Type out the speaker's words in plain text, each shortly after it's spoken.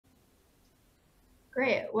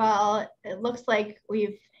Great. Well, it looks like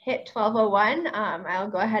we've hit 12:01. I'll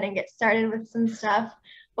go ahead and get started with some stuff.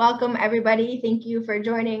 Welcome, everybody. Thank you for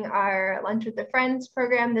joining our Lunch with the Friends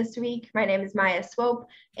program this week. My name is Maya Swope,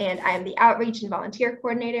 and I am the Outreach and Volunteer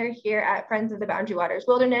Coordinator here at Friends of the Boundary Waters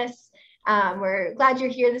Wilderness. We're glad you're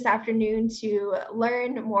here this afternoon to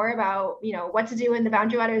learn more about, what to do in the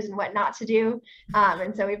Boundary Waters and what not to do.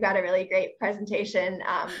 And so we've got a really great presentation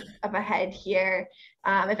up ahead here.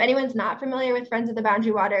 If anyone's not familiar with Friends of the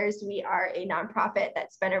Boundary Waters, we are a nonprofit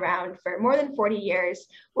that's been around for more than 40 years,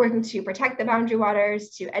 working to protect the boundary waters,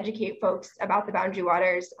 to educate folks about the boundary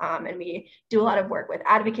waters. And we do a lot of work with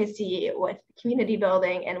advocacy, with community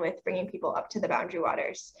building, and with bringing people up to the boundary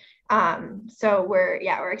waters. So we're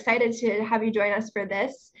excited to have you join us for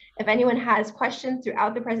this. If anyone has questions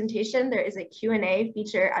throughout the presentation, there is a Q&A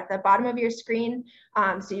feature at the bottom of your screen,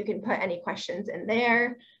 so you can put any questions in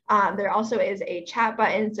there. There also is a chat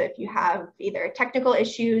button, so if you have either technical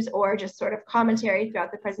issues or just sort of commentary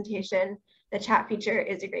throughout the presentation, the chat feature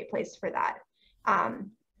is a great place for that.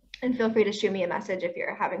 And feel free to shoot me a message if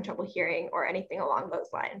you're having trouble hearing or anything along those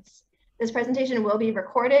lines. This presentation will be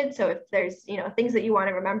recorded, so if there's things that you want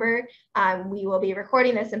to remember, we will be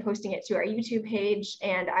recording this and posting it to our YouTube page,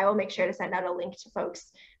 and I will make sure to send out a link to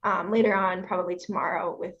folks later on, probably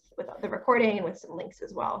tomorrow, with the recording and with some links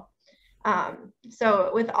as well.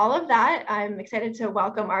 So with all of that, I'm excited to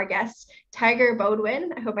welcome our guest, Tiger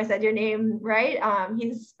Beaudoin. I hope I said your name right.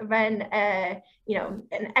 He's been an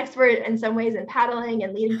expert in some ways in paddling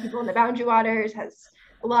and leading people in the boundary waters, has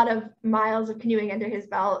a lot of miles of canoeing under his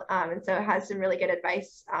belt, and so has some really good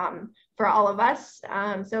advice for all of us.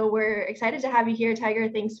 So we're excited to have you here, Tiger.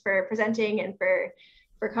 Thanks for presenting and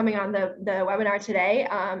for coming on the webinar today.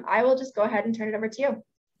 I will just go ahead and turn it over to you.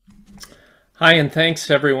 Hi, and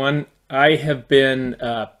thanks everyone. I have been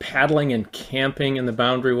paddling and camping in the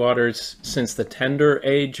boundary waters since the tender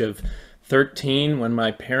age of 13, when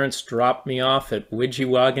my parents dropped me off at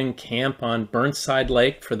Widgewagon Camp on Burnside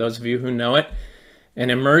Lake, for those of you who know it, and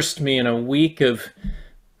immersed me in a week of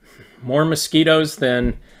more mosquitoes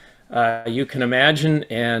than you can imagine,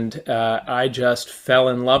 and I just fell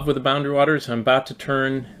in love with the boundary waters. I'm about to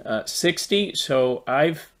turn 60, so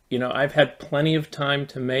I've had plenty of time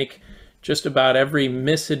to make just about every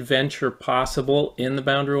misadventure possible in the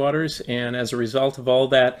boundary waters, and as a result of all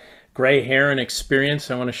that gray hair and experience,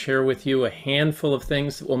 I want to share with you a handful of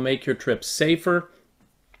things that will make your trip safer,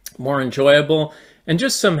 more enjoyable, and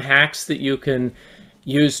just some hacks that you can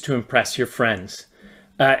use to impress your friends.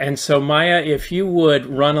 And so Maya, if you would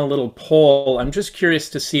run a little poll, I'm just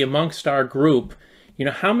curious to see amongst our group,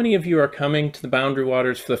 how many of you are coming to the boundary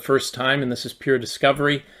waters for the first time, and this is pure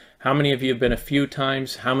discovery? How many of you have been a few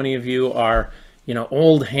times? How many of you are,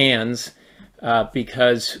 old hands?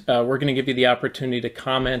 Because we're going to give you the opportunity to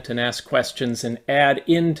comment and ask questions and add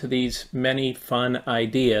into these many fun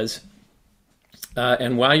ideas.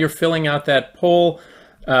 And while you're filling out that poll,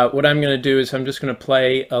 what I'm going to do is I'm just going to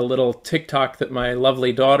play a little TikTok that my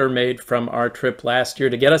lovely daughter made from our trip last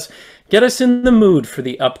year to get us in the mood for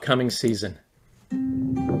the upcoming season.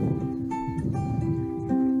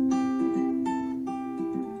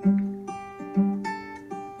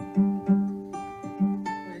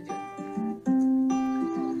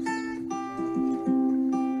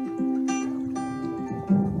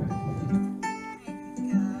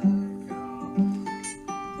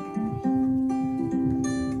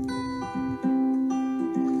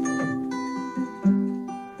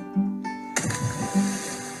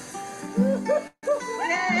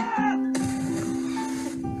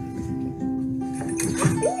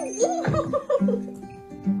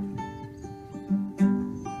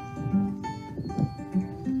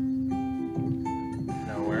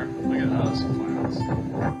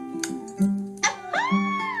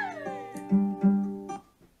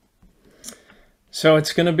 So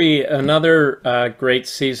it's going to be another great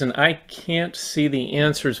season. I can't see the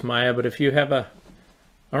answers, Maya, but if you have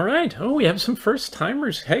all right. Oh, we have some first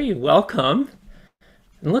timers. Hey, welcome.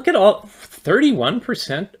 And look at all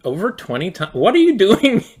 31% over 20 times. What are you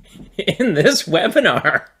doing in this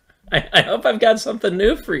webinar? I hope I've got something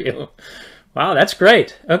new for you. Wow, that's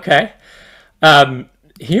great. Okay.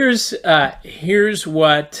 Here's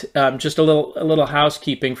what just a little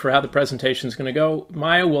housekeeping for how the presentation is going to go.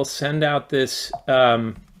 Maya will send out this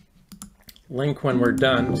link when we're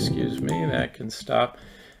done. Excuse me, that can stop.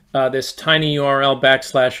 This tiny URL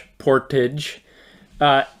 /portage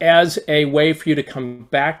as a way for you to come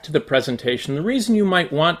back to the presentation. The reason you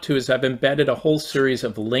might want to is I've embedded a whole series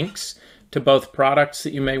of links to both products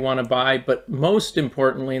that you may want to buy, but most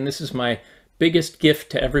importantly, and this is my biggest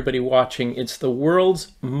gift to everybody watching, it's the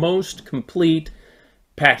world's most complete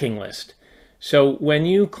packing list. So when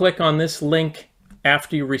you click on this link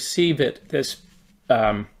after you receive it, this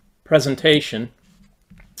presentation,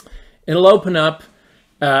 it'll open up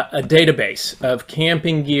a database of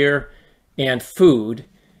camping gear and food,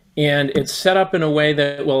 and it's set up in a way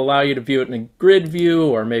that will allow you to view it in a grid view,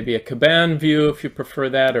 or maybe a cabana view if you prefer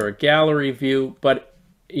that, or a gallery view. But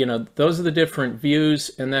those are the different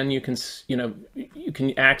views, and then you can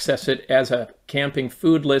access it as a camping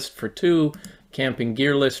food list for 2, camping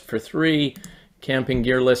gear list for 3, camping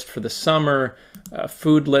gear list for the summer,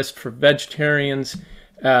 food list for vegetarians,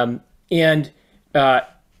 and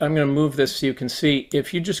I'm going to move this so you can see.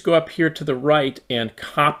 If you just go up here to the right and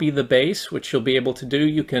copy the base, which you'll be able to do,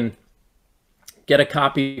 you can get a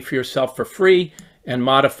copy for yourself for free and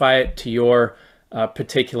modify it to your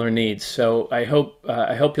particular needs. So I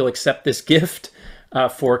hope you'll accept this gift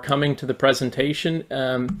for coming to the presentation.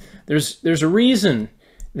 There's a reason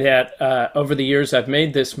that over the years I've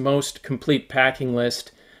made this most complete packing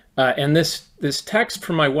list, and this text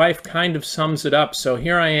from my wife kind of sums it up. So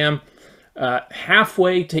here I am,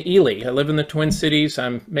 halfway to Ely. I live in the Twin Cities.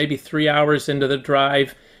 I'm maybe 3 hours into the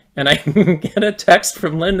drive, and I get a text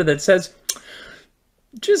from Linda that says,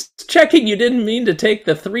 "Just checking you didn't mean to take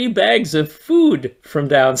the 3 bags of food from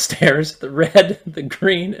downstairs, the red, the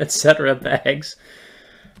green, etc. bags."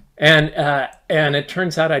 And it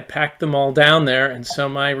turns out I'd packed them all down there, and so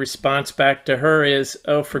my response back to her is,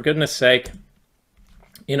 "Oh, for goodness sake,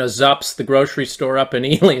 Zups, the grocery store up in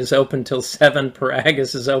Ely, is open till 7.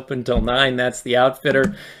 Paragus is open till 9. That's the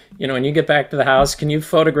Outfitter. When you get back to the house, can you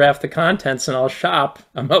photograph the contents and I'll shop?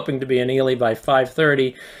 I'm hoping to be in Ely by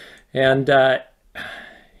 5:30. And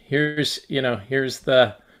here's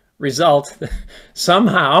the result.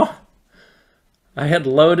 Somehow, I had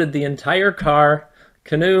loaded the entire car,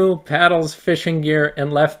 canoe, paddles, fishing gear,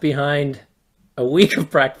 and left behind a week of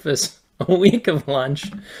breakfast, a week of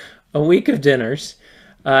lunch, a week of dinners.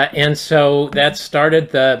 And so that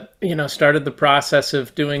started the process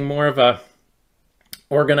of doing more of a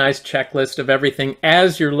organized checklist of everything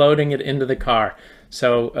as you're loading it into the car.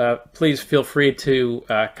 So please feel free to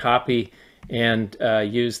copy and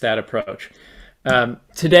use that approach.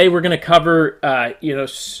 Today we're going to cover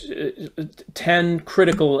 10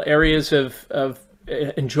 critical areas of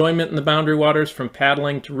enjoyment in the Boundary Waters, from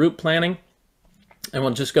paddling to route planning, and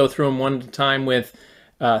we'll just go through them one at a time with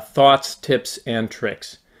thoughts, tips, and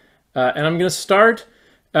tricks. And I'm going to start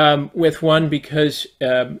with one because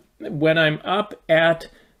when I'm up at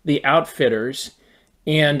the Outfitters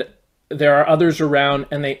and there are others around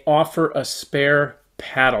and they offer a spare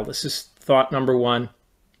paddle, this is thought number 1.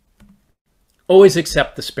 Always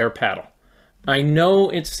accept the spare paddle. I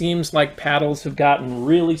know it seems like paddles have gotten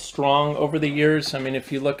really strong over the years. I mean,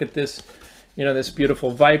 if you look at this, this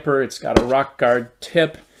beautiful Viper, it's got a rock guard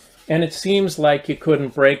tip, and it seems like you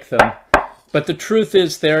couldn't break them. But the truth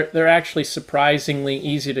is they're actually surprisingly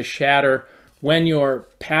easy to shatter when you're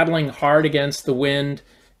paddling hard against the wind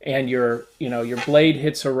and your blade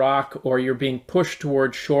hits a rock, or you're being pushed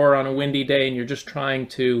toward shore on a windy day and you're just trying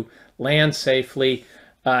to land safely.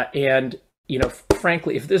 And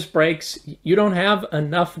frankly, if this breaks, you don't have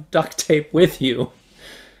enough duct tape with you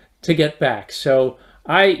to get back. So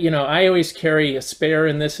I always carry a spare.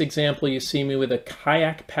 In this example, you see me with a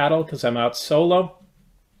kayak paddle because I'm out solo.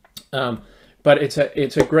 But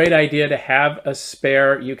it's a great idea to have a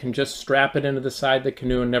spare. You can just strap it into the side of the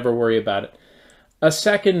canoe and never worry about it. A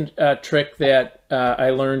second trick that I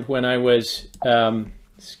learned when I was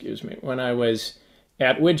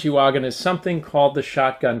at Widgewagon is something called the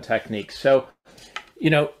shotgun technique. So,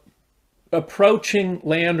 approaching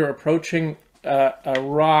land or approaching a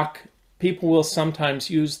rock, people will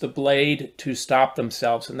sometimes use the blade to stop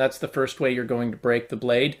themselves, and that's the first way you're going to break the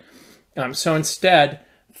blade. So instead,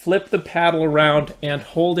 flip the paddle around and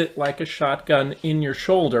hold it like a shotgun in your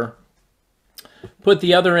shoulder. Put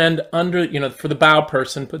the other end under, for the bow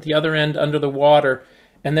person, put the other end under the water,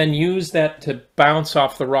 and then use that to bounce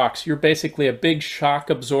off the rocks. You're basically a big shock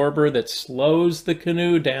absorber that slows the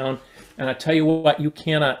canoe down. And I tell you what,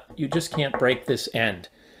 you just can't break this end.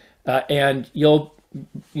 And you'll,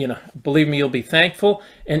 believe me, you'll be thankful.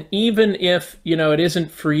 And even if, it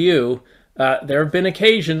isn't for you, there have been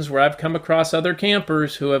occasions where I've come across other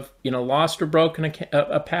campers who have, lost or broken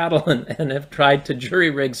a paddle and have tried to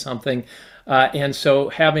jury rig something. And so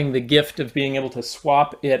having the gift of being able to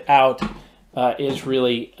swap it out is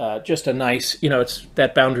really just a nice, it's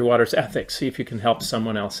that Boundary Waters ethics. See if you can help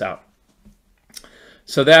someone else out.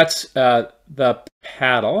 So that's the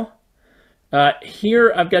paddle.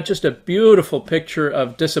 Here I've got just a beautiful picture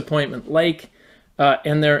of Disappointment Lake.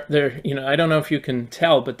 And I don't know if you can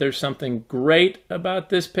tell, but there's something great about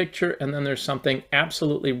this picture, and then there's something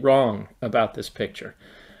absolutely wrong about this picture.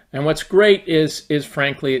 And what's great is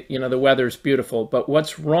frankly, the weather's beautiful, but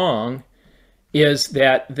what's wrong is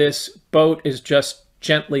that this boat is just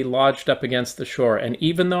gently lodged up against the shore. And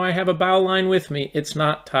even though I have a bow line with me, it's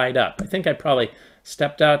not tied up. I think I probably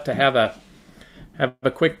stepped out to have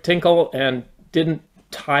a quick tinkle and didn't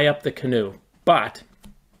tie up the canoe. But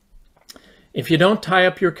if you don't tie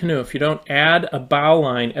up your canoe, if you don't add a bow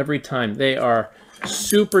line every time, they are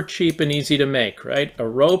super cheap and easy to make, right? A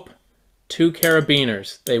rope, 2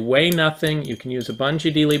 carabiners. They weigh nothing. You can use a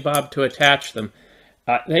bungee dealy bob to attach them.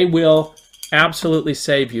 They will absolutely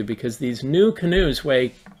save you, because these new canoes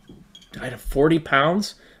weigh 40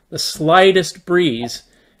 pounds. The slightest breeze,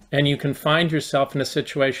 and you can find yourself in a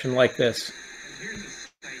situation like this.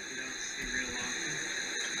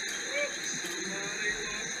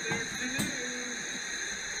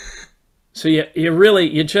 So you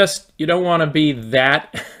don't want to be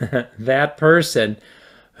that that person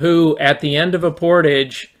who at the end of a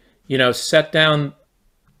portage, set down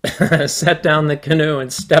the canoe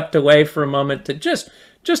and stepped away for a moment to just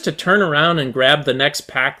to turn around and grab the next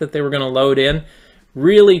pack that they were going to load in.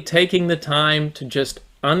 Really taking the time to just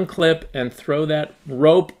unclip and throw that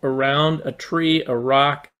rope around a tree, a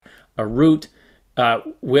rock, a root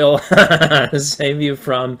will save you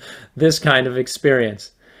from this kind of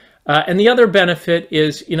experience. And the other benefit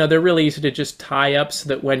is, they're really easy to just tie up so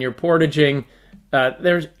that when you're portaging,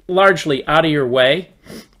 they're largely out of your way,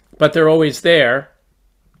 but they're always there.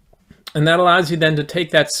 And that allows you then to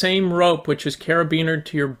take that same rope, which is carabinered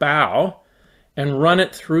to your bow, and run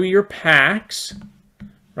it through your packs,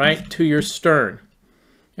 right, to your stern.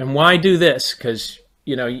 And why do this? Because,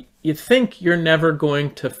 you think you're never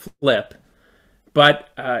going to flip. But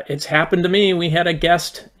it's happened to me. We had a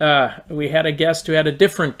guest who had a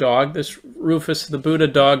different dog. This Rufus, the Buddha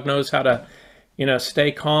dog, knows how to,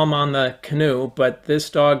 stay calm on the canoe. But this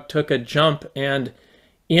dog took a jump, and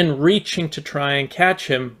in reaching to try and catch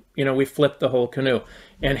him, we flipped the whole canoe.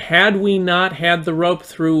 And had we not had the rope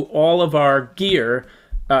through all of our gear,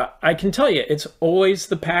 I can tell you, it's always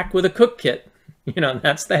the pack with a cook kit.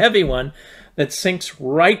 That's the heavy one that sinks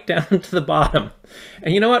right down to the bottom.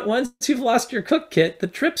 And you know what? Once you've lost your cook kit, the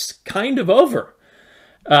trip's kind of over.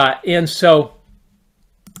 And so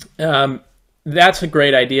that's a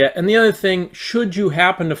great idea. And the other thing, should you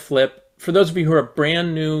happen to flip, for those of you who are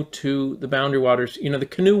brand new to the Boundary Waters, the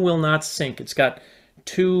canoe will not sink. It's got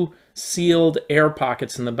 2 sealed air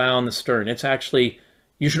pockets in the bow and the stern. It's actually,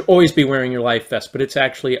 you should always be wearing your life vest, but it's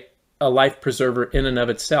actually a life preserver in and of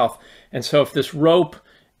itself. And so if this rope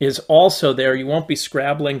is also there, you won't be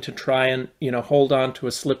scrabbling to try and hold on to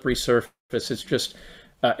a slippery surface. It's just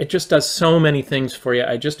it just does so many things for you.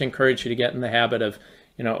 I just encourage you to get in the habit of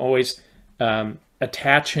always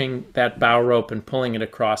attaching that bow rope and pulling it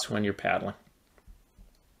across when you're paddling.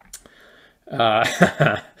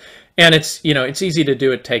 And it's it's easy to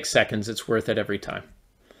do. It takes seconds. It's worth it every time.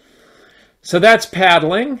 So that's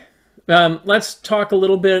paddling. Let's talk a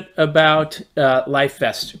little bit about life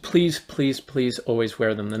vests. Please, please, please always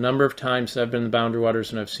wear them. The number of times I've been in the Boundary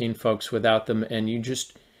Waters and I've seen folks without them, and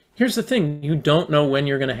here's the thing, you don't know when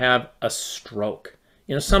you're going to have a stroke.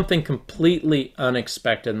 Something completely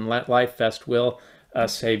unexpected, and that life vest will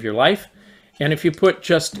save your life. And if you put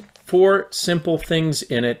just 4 simple things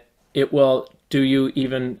in it, it will do you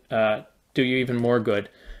even more good.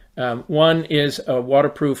 One is a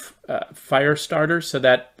waterproof fire starter, so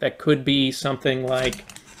that could be something like,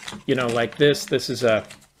 like this. This is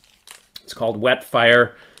it's called wet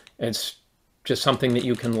fire. It's just something that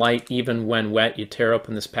you can light even when wet. You tear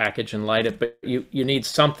open this package and light it, but you need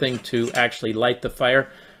something to actually light the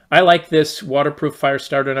fire. I like this waterproof fire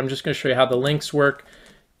starter, and I'm just going to show you how the links work.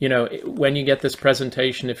 When you get this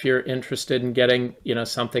presentation, if you're interested in getting,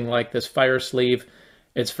 something like this fire sleeve,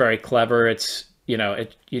 it's very clever. It's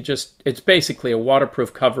it's basically a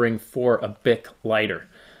waterproof covering for a Bic lighter,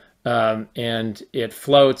 and it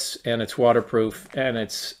floats, and it's waterproof, and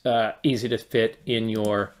it's easy to fit in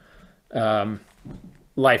your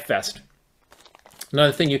life vest.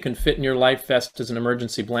 Another thing you can fit in your life vest is an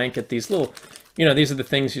emergency blanket. These little, these are the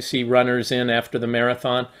things you see runners in after the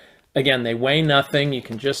marathon. Again, they weigh nothing. You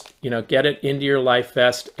can just, get it into your life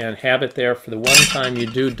vest and have it there for the one time you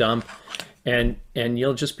do dump. And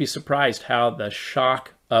you'll just be surprised how the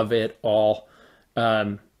shock of it all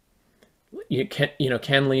can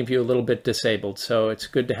leave you a little bit disabled. So it's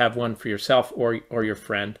good to have one for yourself or your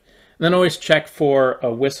friend. And then always check for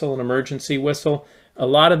a whistle, an emergency whistle. A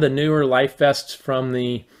lot of the newer life vests from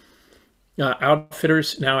the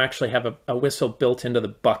Outfitters now actually have a whistle built into the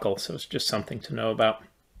buckle, so it's just something to know about.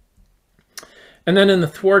 And then in the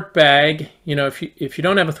thwart bag, if you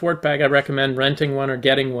don't have a thwart bag, I recommend renting one or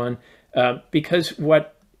getting one, because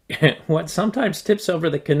what sometimes tips over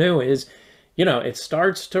the canoe is, it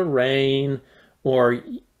starts to rain, or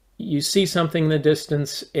you see something in the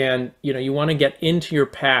distance, and you want to get into your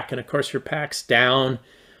pack, and of course your pack's down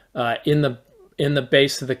in the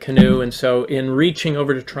base of the canoe, and so in reaching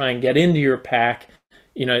over to try and get into your pack,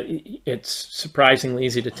 it's surprisingly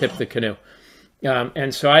easy to tip the canoe.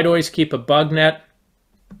 And so I'd always keep a bug net.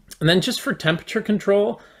 And then just for temperature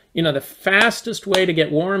control, the fastest way to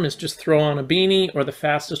get warm is just throw on a beanie, or the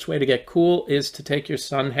fastest way to get cool is to take your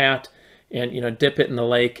sun hat and, dip it in the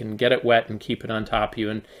lake and get it wet and keep it on top of you.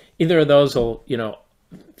 And either of those will,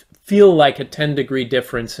 feel like a 10-degree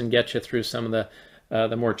difference and get you through some of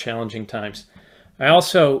the more challenging times. I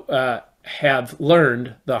also have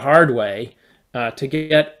learned the hard way to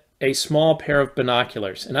get a small pair of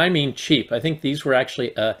binoculars, and I mean cheap. I think these were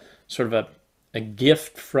actually a sort of a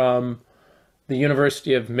gift from the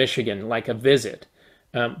University of Michigan, like a visit.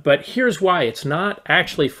 But here's why: it's not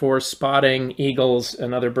actually for spotting eagles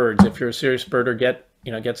and other birds. If you're a serious birder, get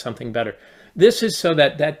something better. This is so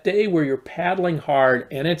that day where you're paddling hard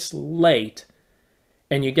and it's late,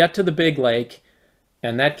 and you get to the big lake,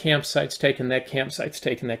 and that campsite's taken, that campsite's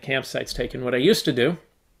taken, that campsite's taken. What I used to do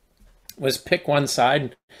was pick one side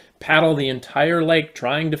and paddle the entire lake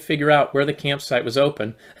trying to figure out where the campsite was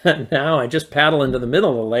open. Now I just paddle into the middle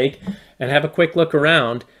of the lake and have a quick look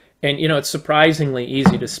around, and it's surprisingly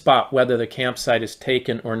easy to spot whether the campsite is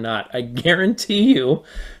taken or not. I guarantee you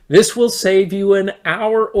this will save you an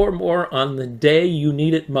hour or more on the day you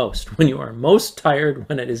need it most, when you are most tired,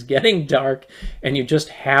 when it is getting dark, and you just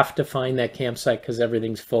have to find that campsite because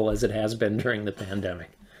everything's full, as it has been during the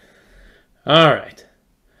pandemic. All right.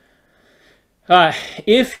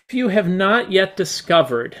 If you have not yet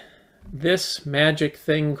discovered this magic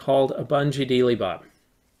thing called a bungee dealy bob,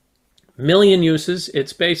 million uses.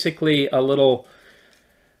 It's basically a little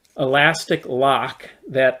elastic lock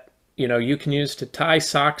that you can use to tie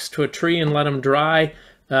socks to a tree and let them dry,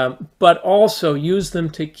 but also use them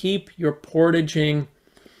to keep your portaging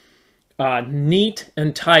neat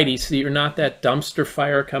and tidy, so that you're not that dumpster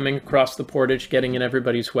fire coming across the portage getting in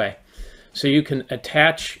everybody's way. So you can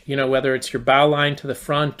attach, whether it's your bow line to the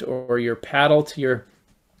front or your paddle to your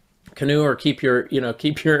canoe, or keep your your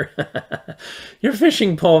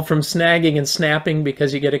fishing pole from snagging and snapping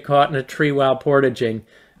because you get it caught in a tree while portaging.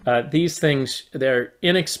 These things, they're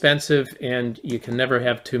inexpensive, and you can never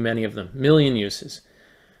have too many of them. Million uses.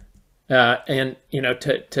 And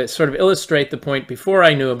to sort of illustrate the point, before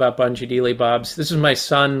I knew about bungee dealy bobs, this is my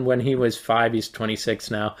son when he was 5. He's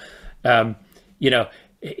 26 now.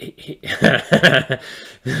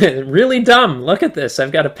 Really dumb. Look at this.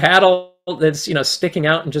 I've got a paddle that's sticking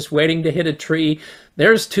out and just waiting to hit a tree.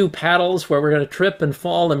 There's 2 paddles where we're going to trip and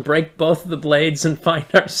fall and break both of the blades and find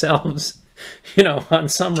ourselves on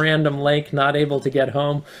some random lake, not able to get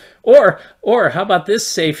home. Or how about this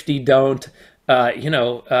safety don't,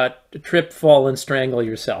 trip, fall, and strangle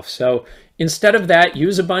yourself. So instead of that,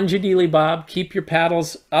 use a bungee dealy bob, keep your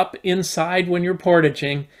paddles up inside when you're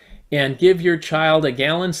portaging, and give your child a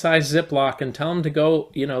gallon-sized Ziploc and tell them to go,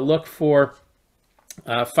 look for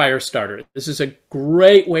fire starter. This is a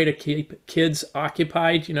great way to keep kids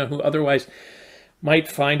occupied, who otherwise might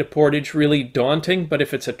find a portage really daunting. But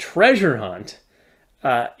if it's a treasure hunt,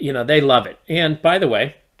 they love it. And by the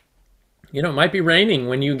way, it might be raining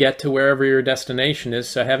when you get to wherever your destination is,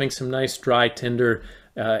 so having some nice dry tinder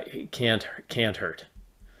can't hurt.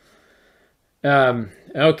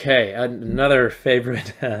 Okay, another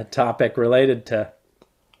favorite topic related to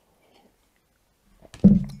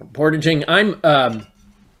portaging. I'm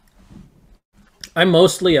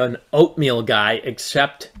mostly an oatmeal guy,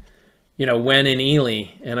 except when in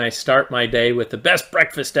Ely, and I start my day with the best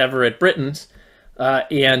breakfast ever at Britain's,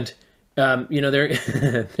 and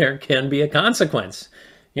there can be a consequence.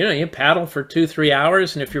 You paddle for 2-3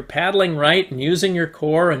 hours, and if you're paddling right and using your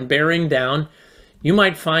core and bearing down, you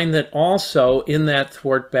might find that also in that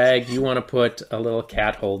thwart bag you want to put a little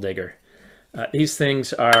cat hole digger. These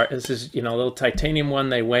things are, this is a little titanium one.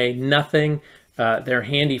 They weigh nothing. They're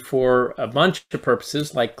handy for a bunch of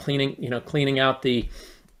purposes, like cleaning out the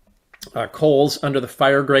coals under the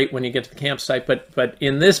fire grate when you get to the campsite. But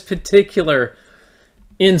in this particular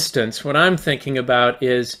instance, what I'm thinking about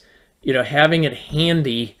is having it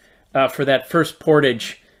handy for that first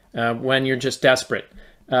portage when you're just desperate.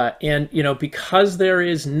 And because there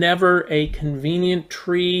is never a convenient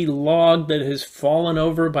tree log that has fallen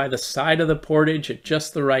over by the side of the portage at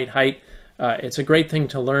just the right height, it's a great thing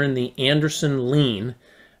to learn the Anderson lean,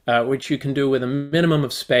 which you can do with a minimum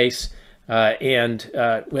of space and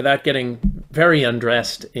without getting very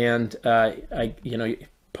undressed. And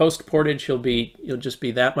post portage, you'll just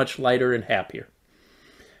be that much lighter and happier.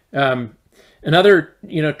 Another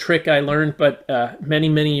trick I learned, but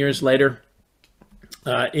many years later,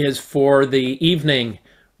 is for the evening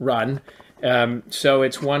run. So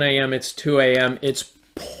it's 1 a.m., it's 2 a.m., it's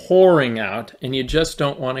pouring out, and you just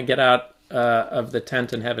don't want to get out of the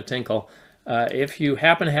tent and have a tinkle. If you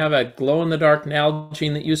happen to have a glow-in-the-dark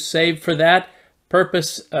Nalgene that you saved for that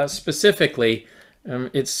purpose specifically,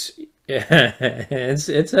 it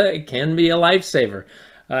can be a lifesaver.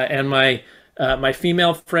 And my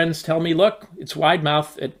female friends tell me, look, it's wide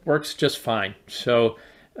mouth, it works just fine. So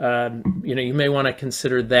you may want to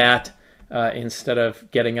consider that instead of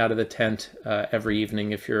getting out of the tent every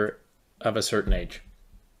evening if you're of a certain age.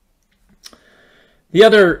 The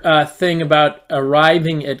other thing about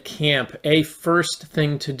arriving at camp, a first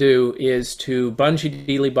thing to do is to bungee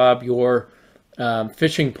dealy bob your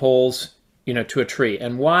fishing poles, to a tree.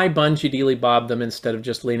 And why bungee dealy bob them instead of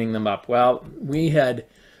just leaning them up? Well, we had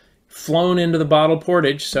flown into the bottle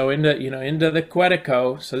portage, so into the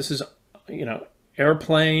Quetico. So this is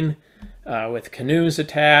airplane with canoes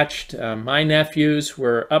attached. My nephews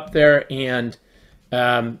were up there and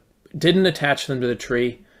didn't attach them to the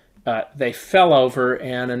tree. They fell over,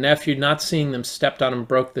 and a nephew, not seeing them, stepped on them,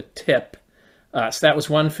 broke the tip. So that was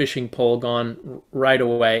one fishing pole gone right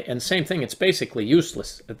away. And same thing, it's basically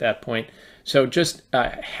useless at that point. So just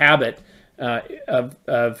a habit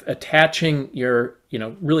of attaching your,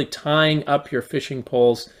 really tying up your fishing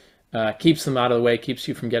poles keeps them out of the way, keeps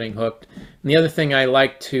you from getting hooked. And the other thing I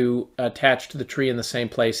like to attach to the tree in the same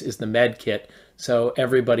place is the med kit, so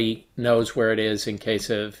everybody knows where it is in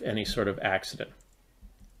case of any sort of accident.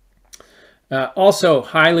 Also,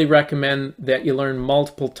 highly recommend that you learn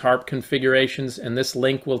multiple tarp configurations, and this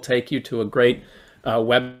link will take you to a great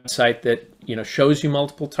website that shows you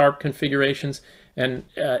multiple tarp configurations. And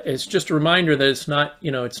it's just a reminder that it's not,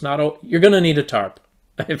 you're going to need a tarp.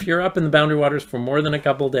 If you're up in the Boundary Waters for more than a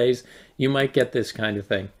couple of days, you might get this kind of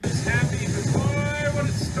thing. Happy, but boy, what a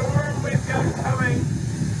storm we've got coming.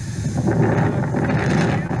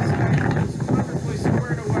 Wonderfully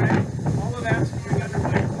squared away. All of that's going under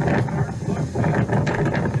my tarp. Look,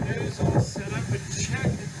 the canoe's all set up, but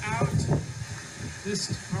check out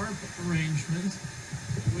this tarp arrangement,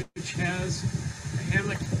 which has a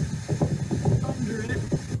hammock under it.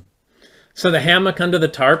 So the hammock under the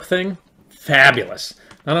tarp thing, fabulous.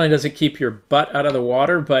 Not only does it keep your butt out of the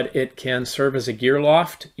water, but it can serve as a gear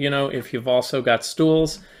loft, if you've also got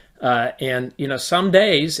stools. And, some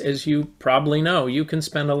days, as you probably know, you can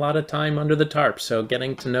spend a lot of time under the tarp. So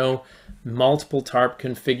getting to know multiple tarp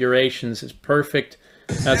configurations is perfect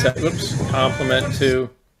as a complement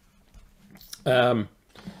to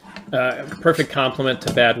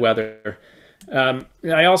bad weather.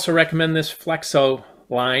 I also recommend this Flexo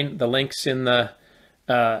line. The link's in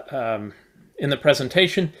the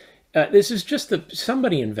presentation. This is just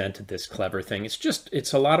somebody invented this clever thing.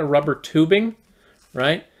 It's a lot of rubber tubing,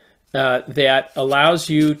 right? That allows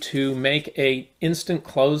you to make a instant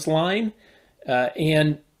clothesline,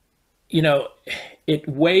 and it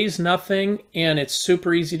weighs nothing, and it's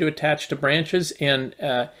super easy to attach to branches. And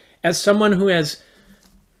as someone who has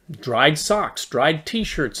dried socks, dried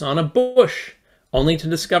t-shirts on a bush, only to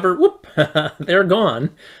discover, whoop, they're gone.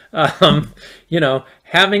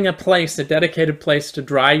 Having a dedicated place to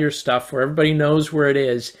dry your stuff where everybody knows where it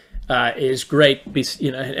is great.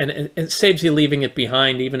 And it saves you leaving it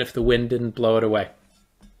behind, even if the wind didn't blow it away.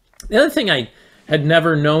 The other thing I had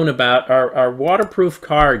never known about are waterproof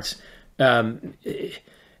cards. They're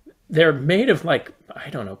made of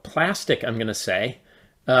plastic, I'm going to say.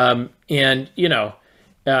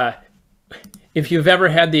 If you've ever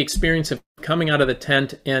had the experience of coming out of the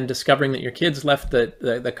tent and discovering that your kids left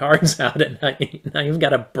the cards out and now you've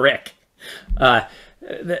got a brick. They're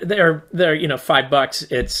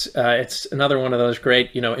 $5. It's another one of those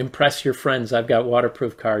great, impress your friends, I've got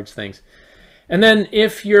waterproof cards things. And then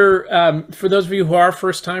if you're, for those of you who are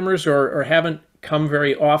first timers or haven't come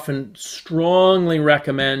very often, strongly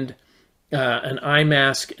recommend an eye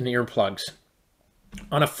mask and earplugs.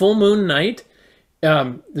 On a full moon night,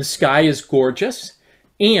 the sky is gorgeous,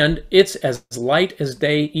 and it's as light as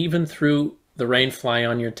day, even through the rain fly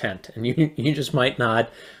on your tent, and you just might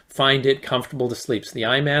not find it comfortable to sleep. So the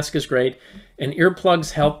eye mask is great, and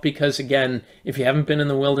earplugs help because, again, if you haven't been in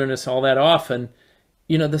the wilderness all that often,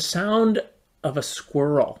 the sound of a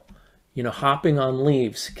squirrel, hopping on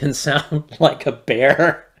leaves can sound like a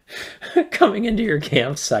bear. coming into your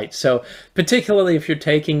campsite. So particularly if you're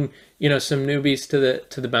taking, some newbies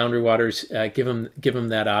to the Boundary Waters, give them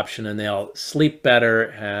that option, and they'll sleep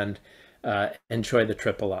better and enjoy the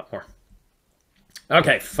trip a lot more.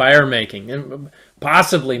 Okay, fire making, and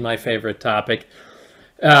possibly my favorite topic.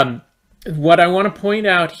 What I want to point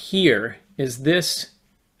out here is this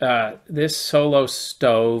solo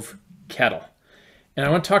stove kettle, and I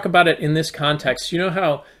want to talk about it in this context. You know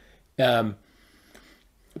how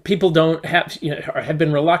people don't have, or have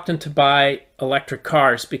been reluctant to buy electric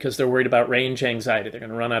cars because they're worried about range anxiety. They're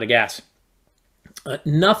going to run out of gas.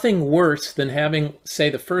 Nothing worse than having, say,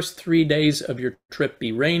 the first 3 days of your trip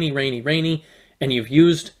be rainy, rainy, rainy, and you've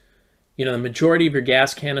used, the majority of your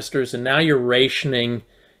gas canisters, and now you're rationing,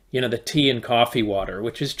 the tea and coffee water,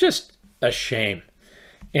 which is just a shame.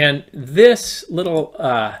 And this little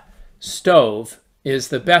stove is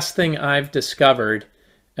the best thing I've discovered.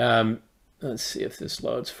 Let's see if this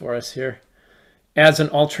loads for us here, as an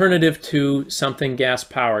alternative to something gas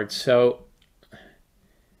powered. So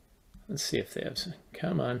let's see if they have some.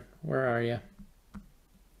 Come on, where are you?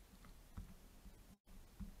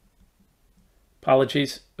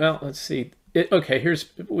 Apologies. Well, let's see. Okay, here's,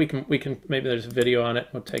 we can maybe there's a video on it.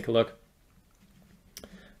 We'll take a look.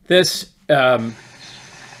 This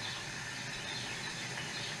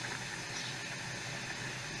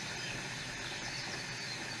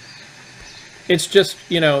it's just,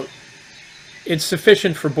 it's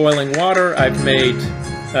sufficient for boiling water. I've made,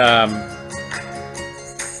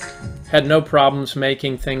 had no problems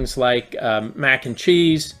making things like mac and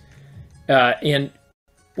cheese. And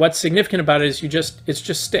what's significant about it is it's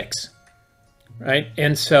just sticks, right?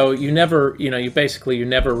 And so you never, you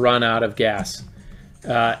never run out of gas.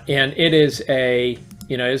 And it is a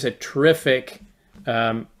terrific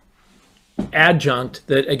adjunct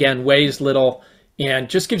that, again, weighs little, and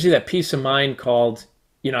just gives you that peace of mind called,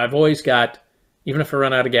 I've always got, even if I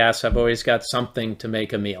run out of gas, I've always got something to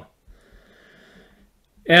make a meal.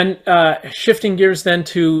 And shifting gears then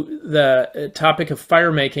to the topic of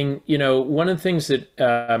fire making, one of the things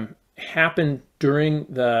that happened during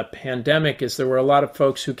the pandemic is there were a lot of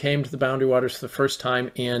folks who came to the Boundary Waters for the first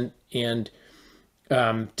time and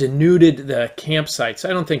denuded the campsites.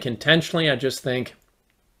 I don't think intentionally. I just think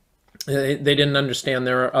they didn't understand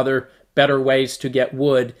there are other better ways to get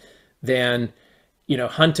wood than,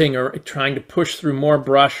 hunting or trying to push through more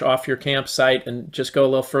brush off your campsite and just go a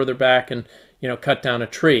little further back and, cut down a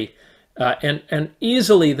tree. And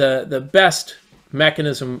easily the best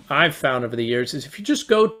mechanism I've found over the years is if you just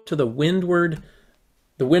go to the windward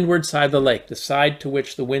side of the lake, the side to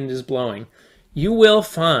which the wind is blowing, you will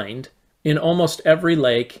find in almost every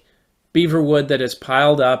lake beaver wood that is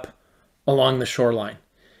piled up along the shoreline.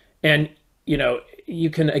 And, you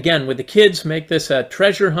can, again, with the kids, make this a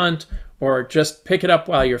treasure hunt or just pick it up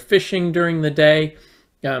while you're fishing during the day.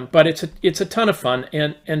 But it's a ton of fun.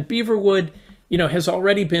 And beaver wood, has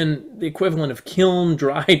already been the equivalent of kiln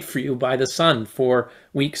dried for you by the sun for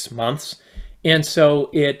weeks, months. And so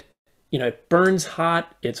it burns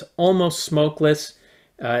hot. It's almost smokeless.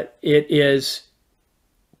 It is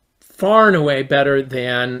far and away better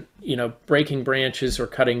than, breaking branches or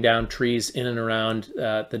cutting down trees in and around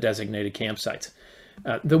the designated campsites.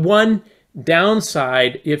 The one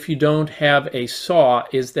downside, if you don't have a saw,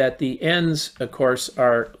 is that the ends, of course,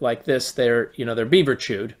 are like this. They're beaver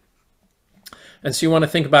chewed. And so you want to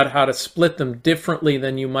think about how to split them differently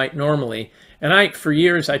than you might normally. And for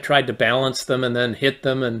years, I tried to balance them and then hit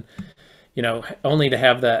them, and, only to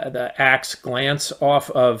have the axe glance off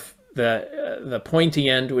of the pointy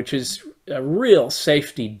end, which is a real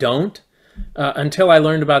safety don't. Until I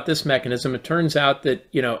learned about this mechanism. It turns out that,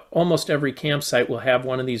 almost every campsite will have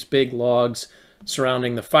one of these big logs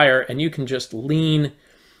surrounding the fire, and you can just lean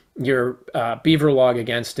your beaver log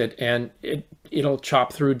against it, and it'll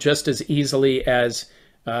chop through just as easily as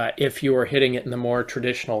if you were hitting it in the more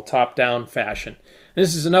traditional top-down fashion.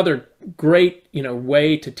 This is another great,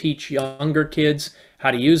 way to teach younger kids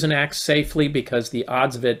how to use an axe safely, because the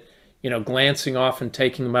odds of it, glancing off and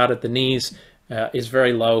taking them out at the knees is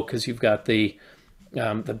very low, because you've got the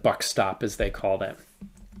buck stop, as they call that.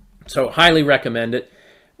 So highly recommend it.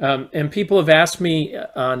 And people have asked me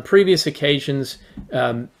on previous occasions,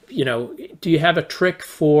 do you have a trick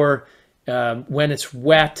for when it's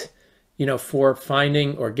wet, for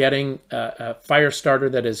finding or getting a fire starter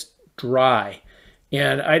that is dry?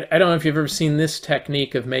 And I don't know if you've ever seen this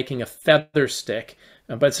technique of making a feather stick,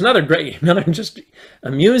 but it's another just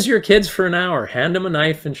amuse your kids for an hour, hand them a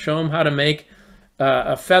knife and show them how to make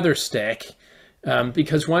a feather stick,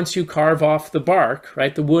 because once you carve off the bark,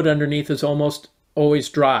 right, the wood underneath is almost always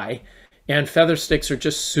dry, and feather sticks are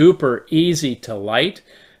just super easy to light.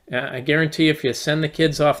 I guarantee if you send the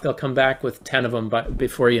kids off, they'll come back with 10 of them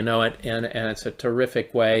before you know it, and it's a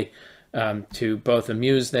terrific way to both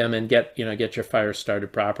amuse them and get your fire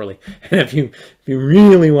started properly. And if you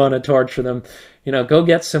really want to torture them, go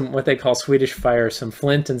get some what they call Swedish fire, some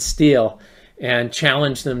flint and steel, and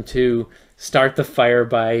challenge them to start the fire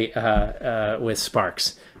by with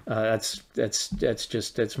sparks.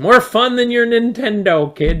 It's more fun than your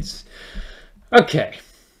Nintendo, kids. Okay,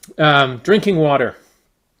 drinking water.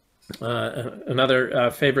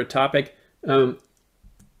 Another favorite topic.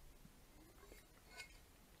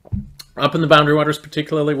 Up in the boundary waters,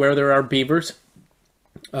 particularly where there are beavers,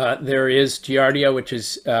 there is Giardia, which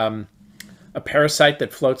is a parasite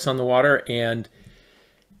that floats on the water. And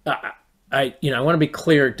I want to be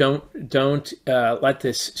clear. Don't let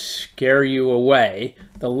this scare you away.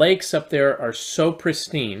 The lakes up there are so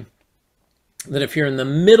pristine that if you're in the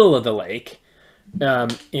middle of the lake,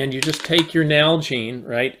 and you just take your Nalgene,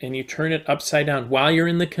 right, and you turn it upside down while you're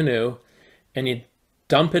in the canoe, and you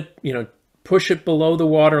dump it, push it below the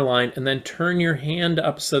water line, and then turn your hand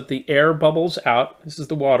up so that the air bubbles out. This is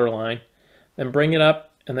the water line. Then bring it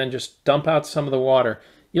up, and then just dump out some of the water.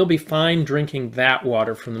 You'll be fine drinking that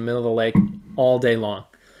water from the middle of the lake all day long.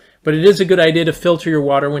 But it is a good idea to filter your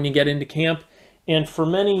water when you get into camp. And for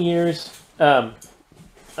many years, I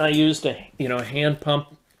used a hand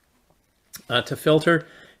pump to filter,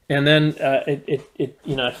 and then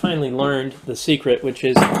I finally learned the secret, which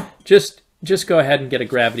is just go ahead and get a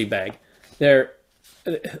gravity bag. They're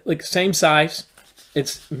like same size.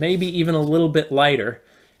 It's maybe even a little bit lighter,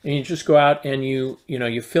 and you just go out and you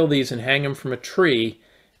fill these and hang them from a tree.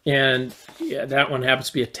 And yeah, that one happens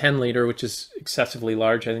to be a 10 liter, which is excessively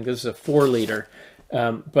large. I think this is a 4 liter,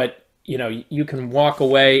 but you can walk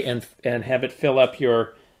away and have it fill up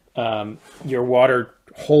your water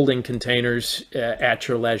holding containers at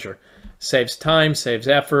your leisure. Saves time, saves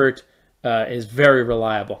effort, is very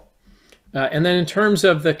reliable. And then in terms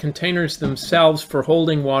of the containers themselves for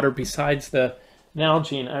holding water, besides the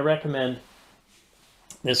Nalgene, I recommend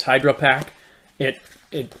this Hydro Pack. It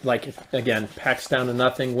again packs down to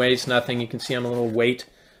nothing, weighs nothing. You can see I'm a little weight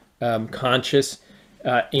conscious.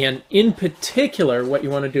 And in particular, what you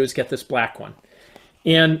want to do is get this black one.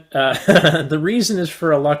 And the reason is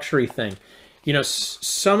for a luxury thing.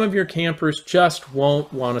 Some of your campers just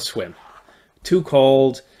won't want to swim. Too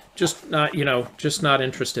cold, just not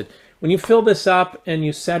interested. When you fill this up and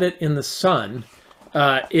you set it in the sun,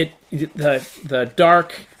 the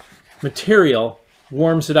dark material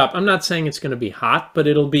warms it up. I'm not saying it's going to be hot, but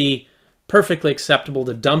it'll be perfectly acceptable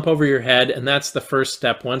to dump over your head, and that's the first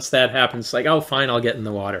step. Once that happens, like, oh, fine, I'll get in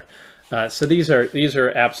the water. So these are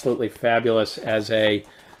absolutely fabulous as a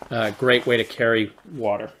great way to carry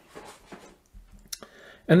water.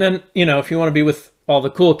 And then, if you want to be with all the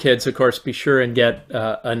cool kids, of course, be sure and get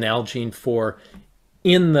a Nalgene for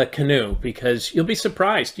in the canoe, because you'll be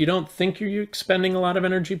surprised. You don't think you're expending a lot of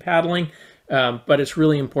energy paddling, but it's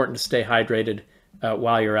really important to stay hydrated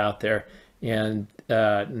while you're out there. And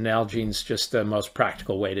Nalgene's just the most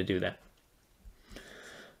practical way to do that.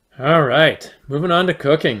 All right, moving on to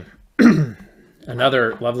cooking.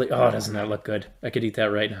 Another lovely, oh, doesn't that look good? I could eat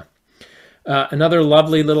that right now. Another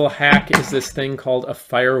lovely little hack is this thing called a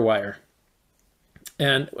fire wire.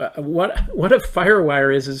 And what a fire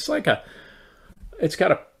wire is it's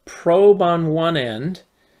got a probe on one end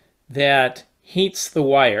that heats the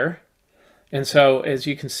wire. And so, as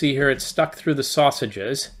you can see here, it's stuck through the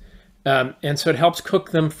sausages. And so it helps cook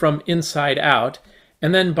them from inside out.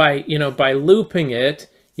 And then by looping it,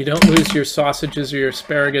 you don't lose your sausages or your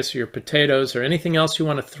asparagus or your potatoes or anything else you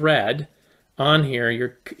want to thread on here,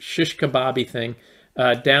 your shish kebabby thing,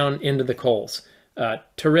 down into the coals.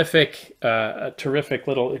 Terrific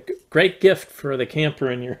little, great gift for the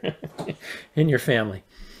camper in your in your family.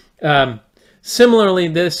 Similarly,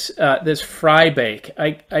 this fry bake,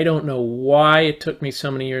 I don't know why it took me so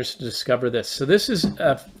many years to discover this. So this is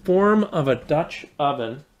a form of a Dutch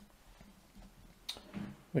oven,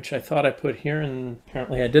 which I thought I put here, and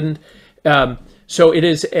apparently I didn't. So it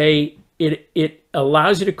is it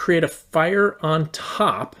allows you to create a fire on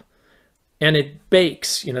top, and it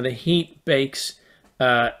bakes. The heat bakes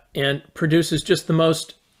and produces just the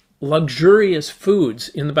most luxurious foods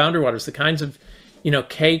in the boundary waters. The kinds of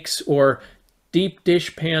cakes or deep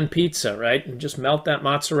dish pan pizza, right? And just melt that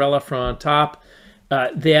mozzarella from on top.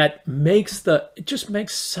 That it makes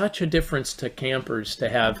such a difference to campers to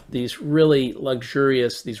have these really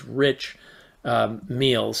luxurious, these rich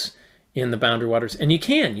meals in the boundary waters. And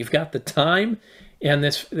you've got the time, and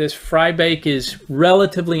this fry bake is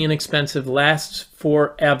relatively inexpensive, lasts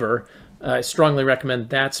forever. I strongly recommend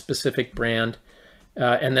that specific brand.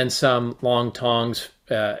 And then some long tongs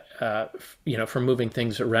for moving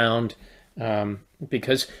things around,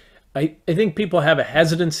 because I think people have a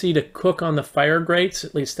hesitancy to cook on the fire grates.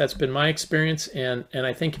 At least that's been my experience. And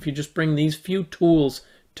I think if you just bring these few tools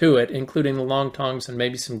to it, including the long tongs and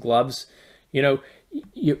maybe some gloves,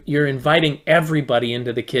 you're inviting everybody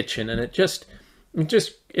into the kitchen, and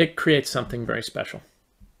it creates something very special.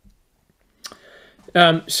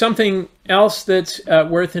 Something else that's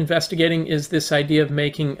worth investigating is this idea of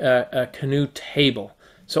making a canoe table.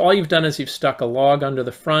 So all you've done is you've stuck a log under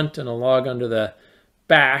the front and a log under the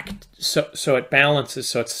back, so it balances,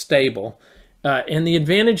 so it's stable. And the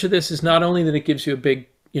advantage of this is not only that it gives you a big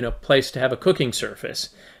place to have a cooking surface,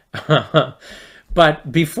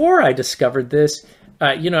 but before I discovered this,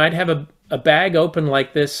 I'd have a bag open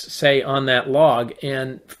like this, say, on that log,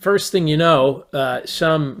 and first thing you know,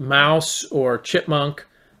 some mouse or chipmunk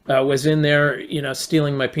was in there,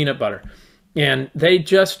 stealing my peanut butter. And they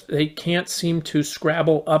can't seem to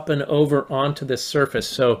scrabble up and over onto this surface.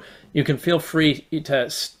 So you can feel free to,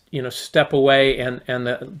 step away, and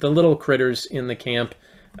the little critters in the camp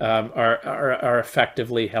are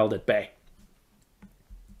effectively held at bay.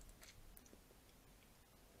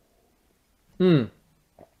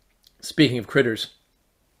 Speaking of critters,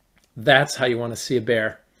 that's how you want to see a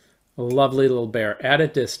bear. A lovely little bear at a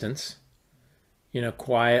distance,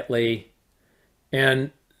 quietly.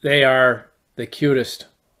 And they are the cutest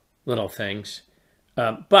little things.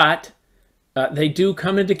 But they do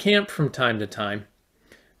come into camp from time to time.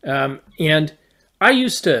 And I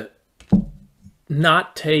used to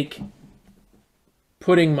not take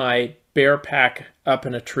putting my bear pack up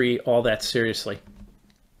in a tree all that seriously.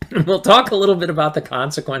 We'll talk a little bit about the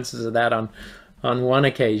consequences of that on one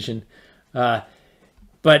occasion.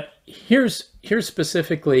 But here's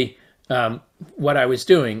specifically what I was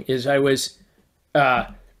doing is I was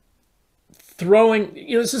throwing,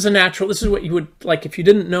 this is what you would, like, if you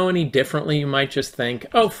didn't know any differently, you might just think,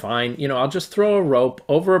 oh, fine, I'll just throw a rope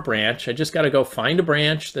over a branch. I just got to go find a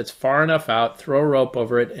branch that's far enough out, throw a rope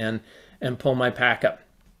over it, and pull my pack up.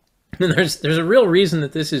 And there's a real reason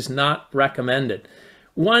that this is not recommended.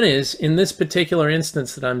 One is, in this particular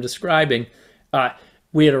instance that I'm describing,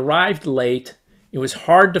 we had arrived late. It was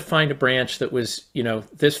hard to find a branch that was,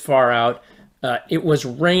 this far out. It was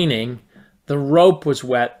raining. The rope was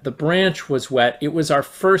wet. The branch was wet. It was our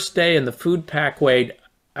first day, and the food pack weighed,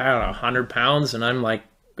 I don't know, 100 pounds, and I'm like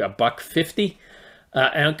 $1.50.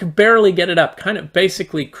 And I could barely get it up. Kind of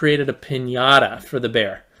basically created a piñata for the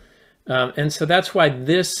bear. And so that's why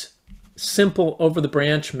this simple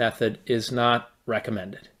over-the-branch method is not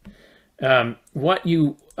recommended. What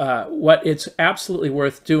it's absolutely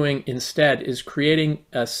worth doing instead is creating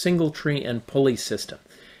a single tree and pulley system.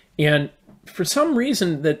 And for some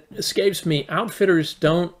reason that escapes me, outfitters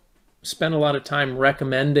don't spend a lot of time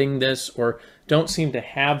recommending this, or don't seem to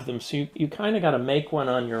have them. So you kind of got to make one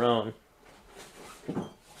on your own,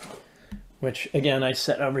 which again I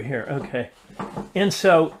set over here. Okay. And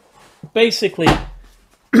so basically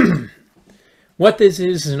what this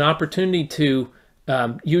is an opportunity to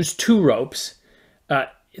use two ropes.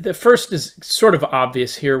 The first is sort of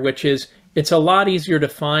obvious here, which is it's a lot easier to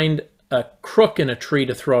find a crook in a tree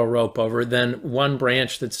to throw a rope over than one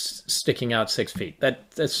branch that's sticking out 6 feet.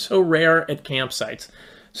 That's so rare at campsites.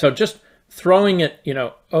 So just throwing it,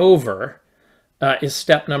 over is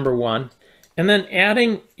step number one. And then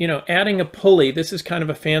adding a pulley. This is kind of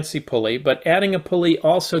a fancy pulley, but adding a pulley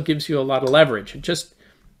also gives you a lot of leverage.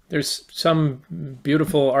 There's some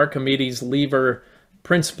beautiful Archimedes lever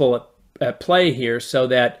principle at play here, so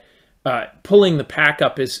that pulling the pack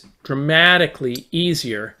up is dramatically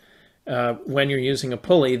easier when you're using a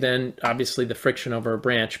pulley than obviously the friction over a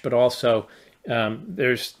branch, but also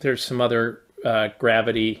there's some other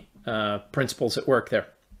gravity principles at work there.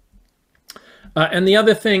 And the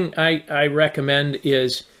other thing I recommend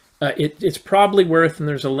is it's probably worth, and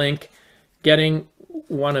there's a link, getting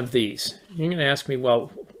one of these. You're going to ask me,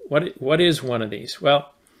 well, what is one of these?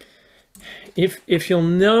 Well, if you'll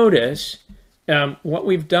notice, what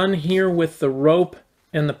we've done here with the rope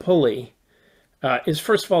and the pulley is,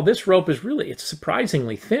 first of all, this rope is it's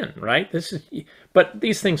surprisingly thin, right? But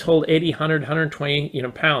these things hold 80, 100, 120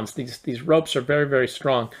 pounds. These ropes are very, very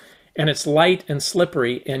strong, and it's light and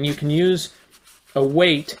slippery, and you can use a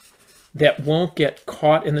weight that won't get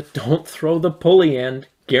caught in the, don't throw the pulley end.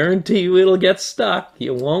 Guarantee you it'll get stuck.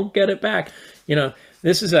 You won't get it back.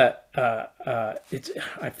 This is I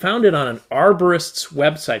found it on an arborist's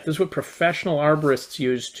website. This is what professional arborists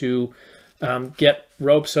use to get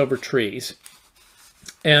ropes over trees.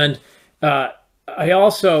 And I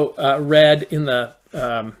also read in the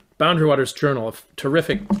Boundary Waters Journal, a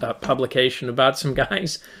terrific publication about some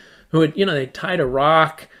guys who had, they tied a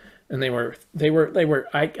rock, and I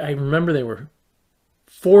remember they were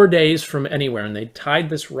 4 days from anywhere, and they tied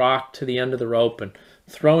this rock to the end of the rope and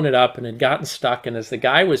thrown it up and had gotten stuck. And as the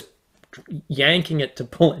guy was yanking it to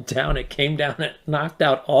pull it down, it came down and knocked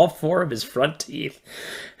out all 4 of his front teeth.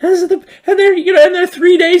 And they're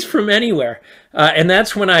 3 days from anywhere. And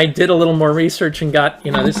that's when I did a little more research and got,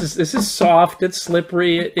 this is soft, it's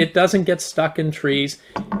slippery, it doesn't get stuck in trees,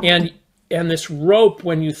 and this rope,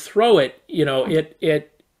 when you throw it,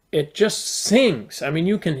 it just sings. I mean,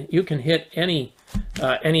 you can hit any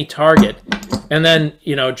target, and then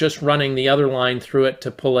just running the other line through it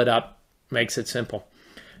to pull it up makes it simple.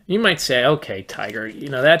 You might say, okay, Tiger,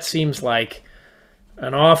 that seems like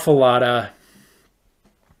an awful lot of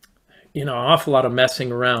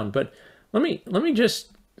messing around. But let me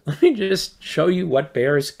just show you what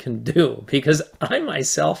bears can do, because I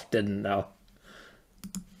myself didn't know.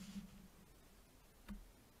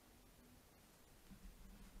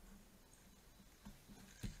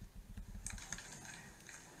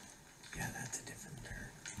 Yeah, that's a different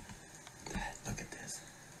bear. Look at this.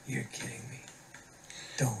 You're kidding me.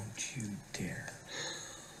 Don't you dare.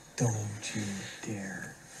 Don't you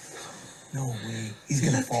dare. No way. He's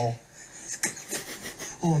gonna fall.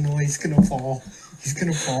 Oh no, he's gonna fall. He's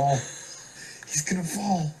gonna fall. He's gonna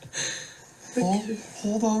fall.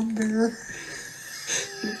 Hold on, bear.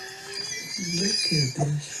 Look at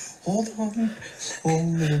this. Hold on. Oh,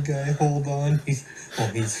 little guy, hold on. He's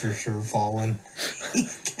for sure falling. He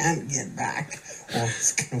can't get back. Oh,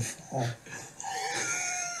 he's gonna fall.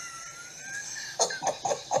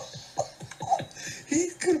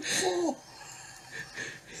 He's gonna fall.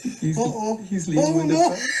 He's leaving the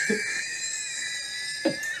back.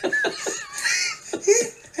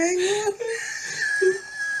 Hang on.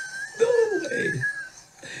 No way.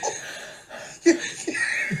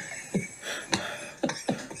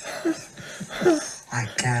 I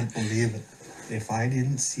can't believe it. If I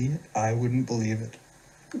didn't see it, I wouldn't believe it.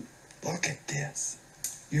 Look at this.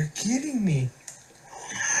 You're kidding me.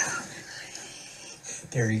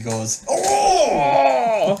 There he goes.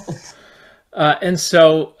 Oh! And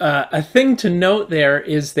so a thing to note there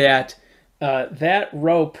is that that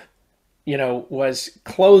rope, was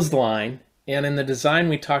clothesline, and in the design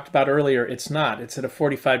we talked about earlier, it's not. It's at a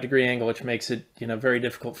 45-degree angle, which makes it, very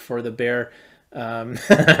difficult for the bear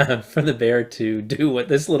to do what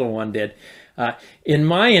this little one did. In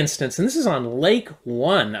my instance, and this is on Lake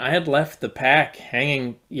One, I had left the pack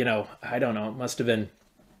hanging, I don't know, it must have been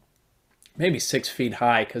maybe 6 feet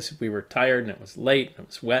high, because we were tired and it was late and it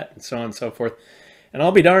was wet and so on and so forth. And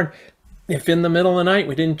I'll be darned if in the middle of the night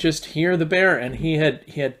we didn't just hear the bear, and he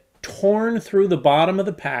had torn through the bottom of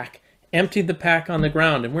the pack, emptied the pack on the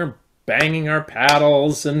ground, and we're banging our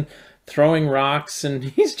paddles and throwing rocks, and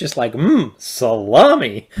he's just like,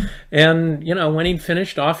 salami. And when he'd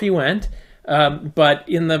finished, off he went. But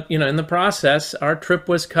in the process, our trip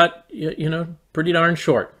was cut pretty darn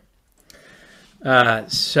short.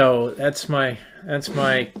 So that's my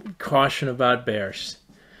caution about bears.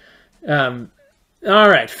 All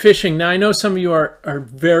right, fishing. Now, I know some of you are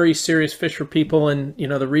very serious fisher people, and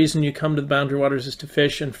the reason you come to the Boundary Waters is to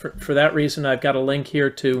fish, and for that reason I've got a link here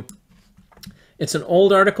to, it's an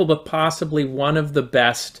old article, but possibly one of the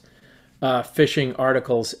best fishing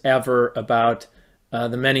articles ever about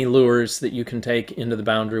the many lures that you can take into the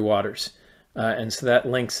Boundary Waters. And so that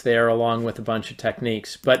link's there along with a bunch of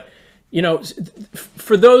techniques. But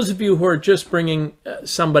for those of you who are just bringing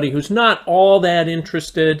somebody who's not all that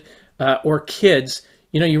interested, or kids,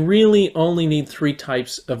 you really only need 3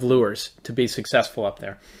 types of lures to be successful up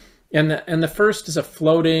there. And the first is a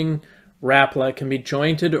floating rapala. It can be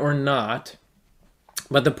jointed or not.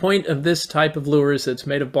 But the point of this type of lure is it's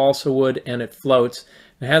made of balsa wood and it floats.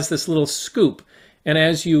 It has this little scoop. And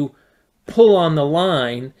as you pull on the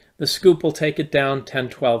line, the scoop will take it down 10,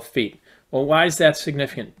 12 feet. Well, why is that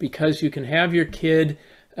significant? Because you can have your kid,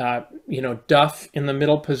 duff in the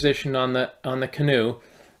middle position on the canoe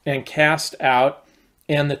and cast out,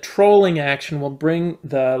 and the trolling action will bring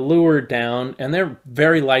the lure down, and they're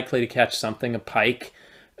very likely to catch something, a pike.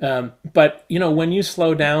 But when you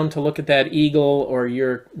slow down to look at that eagle, or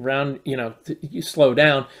you're around, you slow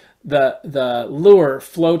down, the lure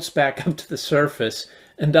floats back up to the surface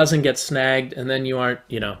and doesn't get snagged, and then you aren't,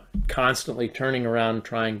 constantly turning around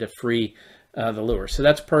trying to free the lure. So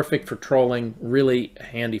that's perfect for trolling, really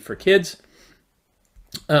handy for kids.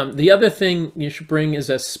 The other thing you should bring is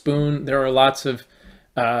a spoon. There are lots of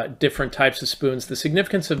different types of spoons. The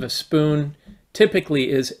significance of a spoon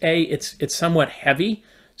typically is it's somewhat heavy,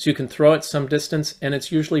 so you can throw it some distance, and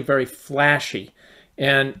it's usually very flashy.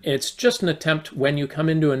 And it's just an attempt when you come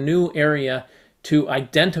into a new area to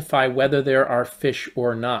identify whether there are fish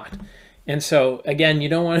or not. And so again, you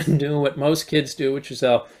don't want to do what most kids do, which is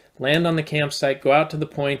they'll land on the campsite, go out to the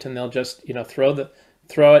point, and they'll just, you know, throw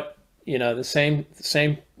it, you know, the same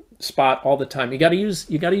spot all the time. You got to use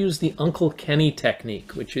the Uncle Kenny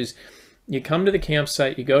technique, which is you come to the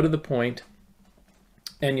campsite, you go to the point,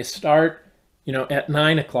 and you start, you know, at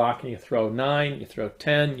 9 o'clock, and you throw 9, you throw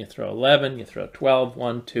 10, you throw 11, you throw 12,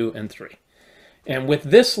 1, 2, and 3. And with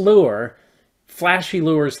this lure, flashy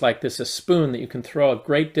lures like this, a spoon that you can throw a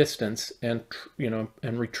great distance and, you know,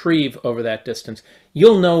 and retrieve over that distance,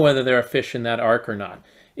 you'll know whether there are fish in that arc or not.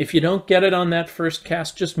 If you don't get it on that first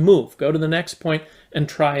cast, just move, go to the next point and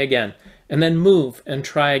try again, and then move and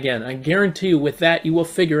try again. I guarantee you with that, you will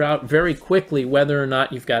figure out very quickly whether or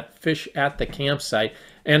not you've got fish at the campsite.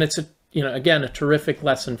 And it's, a, you know, again, a terrific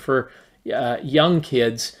lesson for young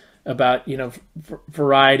kids about, you know,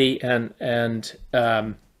 variety and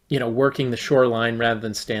you know, working the shoreline rather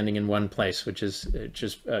than standing in one place, which is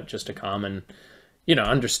just a common, you know,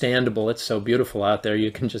 understandable. It's so beautiful out there.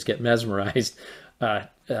 You can just get mesmerized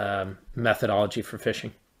methodology for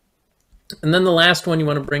fishing. And then the last one you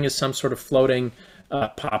want to bring is some sort of floating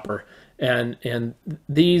popper. And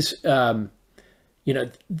these, you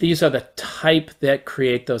know, these are the type that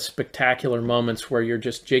create those spectacular moments where you're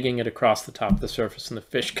just jigging it across the top of the surface and the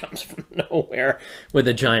fish comes from nowhere with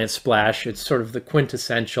a giant splash. It's sort of the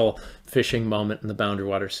quintessential fishing moment in the Boundary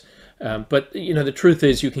Waters. But, you know, the truth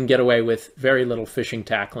is you can get away with very little fishing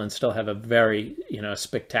tackle and still have a very, you know,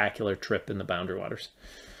 spectacular trip in the Boundary Waters.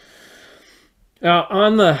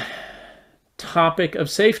 On the topic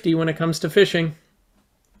of safety when it comes to fishing,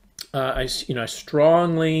 I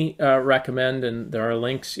strongly recommend, and there are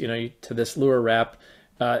links, you know, to this lure wrap,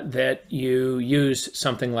 that you use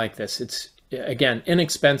something like this. It's, again,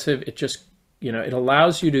 inexpensive. It just, you know, it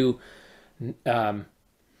allows you to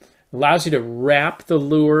wrap the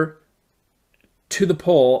lure to the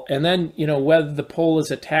pole, and then, you know, whether the pole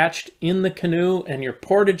is attached in the canoe and you're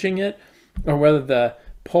portaging it, or whether the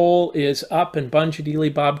pole is up and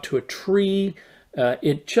bungee bob to a tree,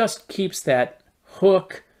 it just keeps that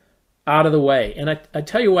hook out of the way. And I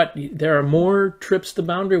tell you what, there are more trips to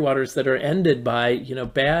Boundary Waters that are ended by, you know,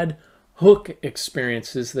 bad hook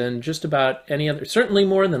experiences than just about any other, certainly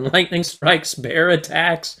more than lightning strikes, bear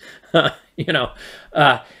attacks, you know.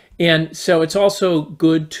 And so it's also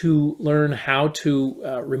good to learn how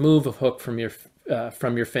to remove a hook from your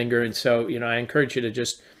finger. And so, you know, I encourage you to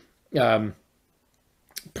just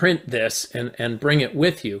print this and bring it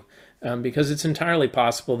with you, because it's entirely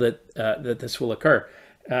possible that that this will occur.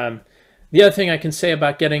 The other thing I can say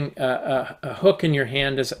about getting a hook in your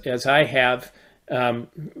hand, as I have,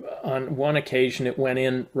 on one occasion it went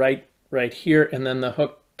in right here, and then the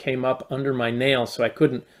hook came up under my nail, so I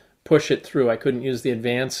couldn't push it through. I couldn't use the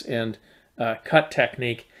advance and cut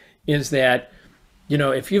technique. Is that, you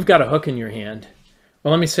know, if you've got a hook in your hand,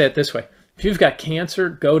 well, let me say it this way. If you've got cancer,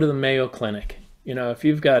 go to the Mayo Clinic. You know, if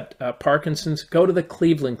you've got Parkinson's, go to the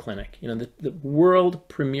Cleveland Clinic, you know, the world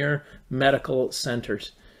premier medical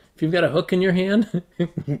centers. If you've got a hook in your hand,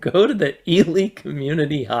 go to the Ely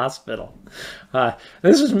Community Hospital.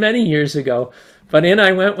 This was many years ago, but in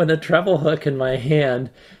I went with a treble hook in my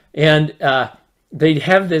hand, and they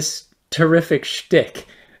have this terrific shtick.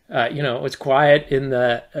 You know, it was quiet in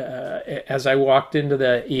the as I walked into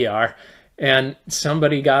the ER, and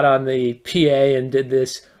somebody got on the PA and did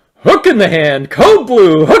this hook in the hand, code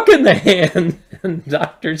blue, hook in the hand. And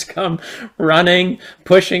doctors come running,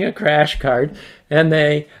 pushing a crash cart, and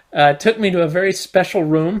they took me to a very special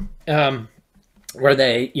room where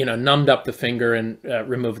they, you know, numbed up the finger and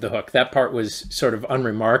removed the hook. That part was sort of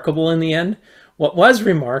unremarkable in the end. What was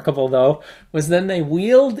remarkable, though, was then they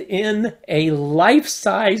wheeled in a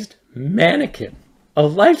life-sized mannequin,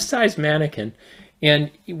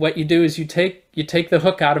 and what you do is you take the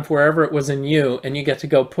hook out of wherever it was in you, and you get to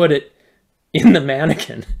go put it in the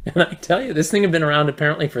mannequin. And I tell you, this thing had been around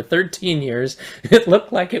apparently for 13 years. It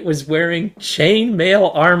looked like it was wearing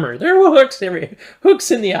chainmail armor. There were hooks everywhere.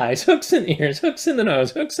 Hooks in the eyes, hooks in the ears, hooks in the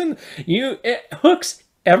nose, hooks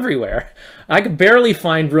everywhere. I could barely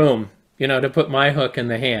find room, you know, to put my hook in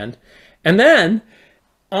the hand. And then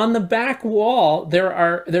on the back wall,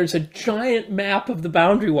 there's a giant map of the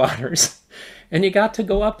Boundary Waters. And you got to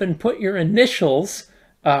go up and put your initials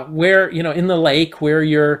where, you know, in the lake where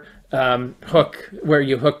your where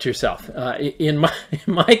you hooked yourself. In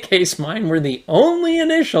my case, mine were the only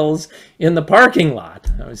initials in the parking lot.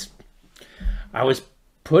 I was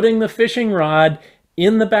putting the fishing rod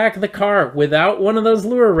in the back of the car without one of those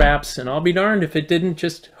lure wraps, and I'll be darned if it didn't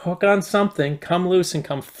just hook on something, come loose, and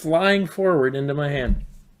come flying forward into my hand.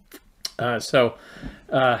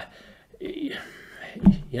 you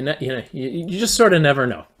just sort of never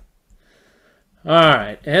know. All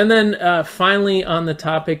right, and then finally on the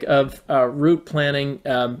topic of route planning,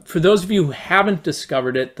 for those of you who haven't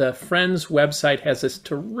discovered it, the Friends website has this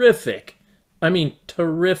terrific, I mean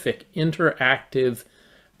terrific interactive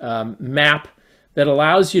map that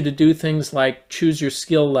allows you to do things like choose your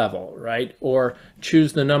skill level, right? Or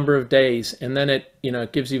choose the number of days, and then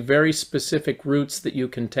it gives you very specific routes that you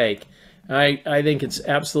can take. I think it's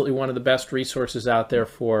absolutely one of the best resources out there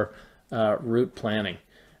for route planning.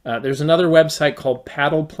 There's another website called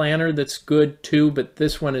Paddle Planner that's good too, but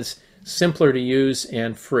this one is simpler to use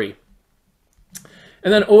and free.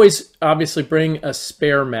 And then always, obviously, bring a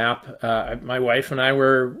spare map. My wife and I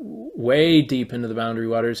were way deep into the Boundary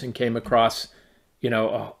Waters and came across,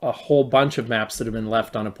 a whole bunch of maps that have been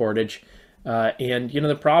left on a portage. And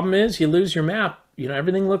the problem is you lose your map.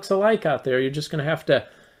 Everything looks alike out there. You're just going to have to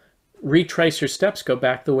retrace your steps, go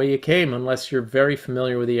back the way you came, unless you're very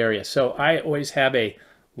familiar with the area. So I always have a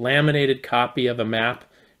laminated copy of a map,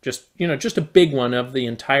 just a big one of the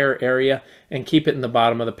entire area, and keep it in the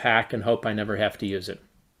bottom of the pack and hope I never have to use it.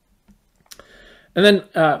 And then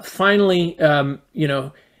finally,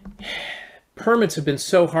 permits have been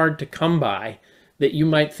so hard to come by that you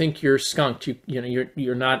might think you're skunked.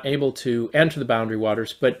 You're not able to enter the Boundary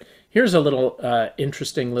Waters. But here's a little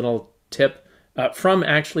interesting little tip from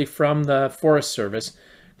the Forest Service.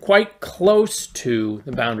 Quite close to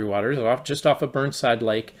the Boundary Waters, just off of Burnside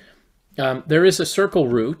Lake, there is a circle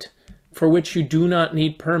route for which you do not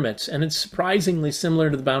need permits, and it's surprisingly similar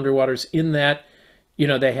to the Boundary Waters in that,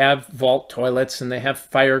 they have vault toilets and they have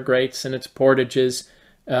fire grates and it's portages,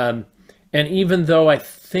 and even though I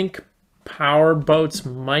think power boats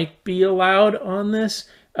might be allowed on this,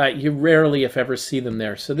 you rarely, if ever, see them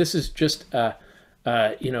there. So this is just a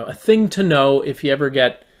thing to know if you ever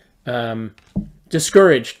get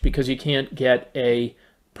discouraged because you can't get a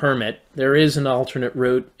permit. There is an alternate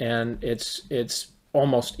route, and it's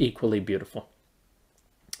almost equally beautiful.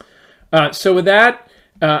 So with that,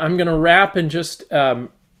 I'm going to wrap and just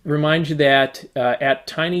remind you that at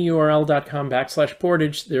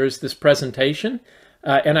tinyurl.com/portage, there's this presentation,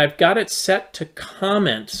 and I've got it set to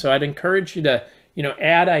comment. So I'd encourage you to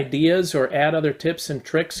add ideas or add other tips and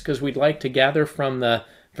tricks, because we'd like to gather from the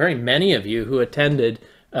very many of you who attended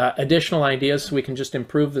additional ideas so we can just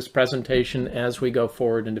improve this presentation as we go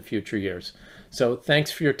forward into future years. So thanks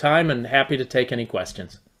for your time, and happy to take any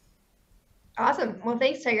questions. Awesome. Well,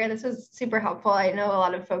 thanks, Tiger. This was super helpful. I know a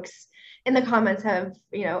lot of folks in the comments have,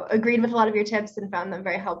 agreed with a lot of your tips and found them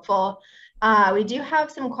very helpful. We do have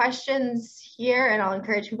some questions here, and I'll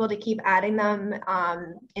encourage people to keep adding them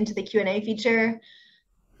into the Q&A feature.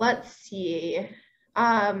 Let's see.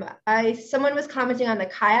 Someone was commenting on the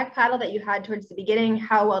kayak paddle that you had towards the beginning.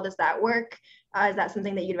 How well does that work? Is that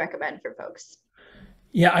something that you'd recommend for folks?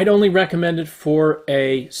 Yeah, I'd only recommend it for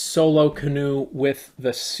a solo canoe with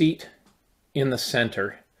the seat in the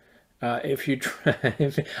center. I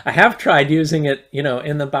have tried using it,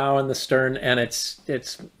 in the bow and the stern, and it's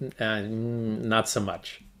not so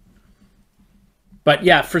much. But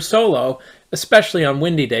yeah, for solo, especially on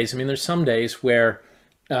windy days, there's some days where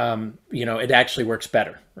it actually works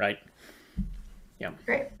better, right? Yeah.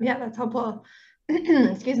 Great. Yeah, that's helpful.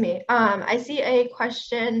 Excuse me. I see a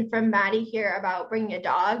question from Maddie here about bringing a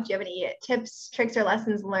dog. Do you have any tips, tricks, or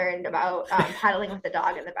lessons learned about paddling with a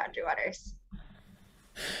dog in the Boundary Waters?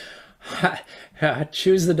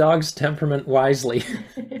 Choose the dog's temperament wisely.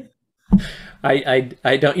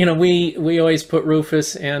 I don't, we always put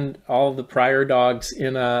Rufus and all the prior dogs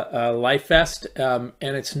in a life vest, and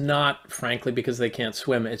it's not, frankly, because they can't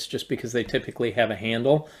swim. It's just because they typically have a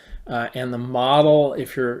handle. And the model,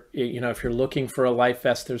 if you're looking for a life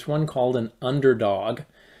vest, there's one called an Underdog.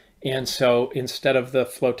 And so instead of the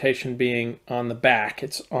flotation being on the back,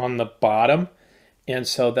 it's on the bottom. And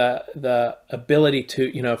so the ability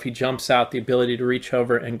to, if he jumps out, the ability to reach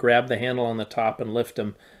over and grab the handle on the top and lift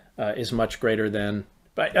him is much greater than,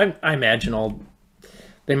 but I imagine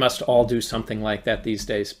they must all do something like that these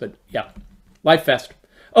days. But yeah, life vest.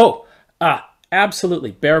 Oh,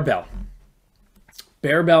 absolutely, bear bell.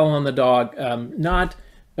 Bear bell on the dog, not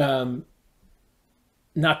because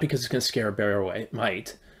it's going to scare a bear away, it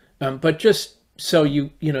might, but just so you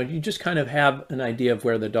just kind of have an idea of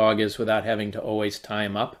where the dog is without having to always tie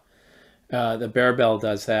him up. The bear bell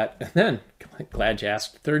does that. And then, glad you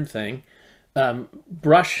asked, third thing,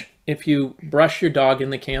 if you brush your dog in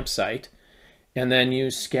the campsite, and then you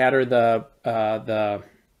scatter the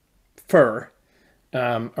fur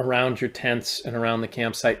around your tents and around the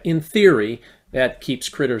campsite, in theory, that keeps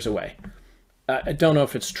critters away. I don't know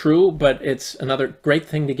if it's true, but it's another great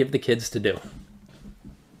thing to give the kids to do.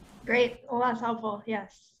 Great. Well, that's helpful.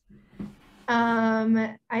 Yes.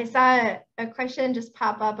 I saw a question just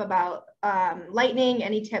pop up about lightning.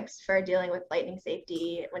 Any tips for dealing with lightning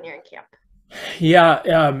safety when you're in camp? Yeah,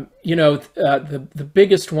 the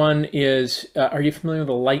biggest one is, are you familiar with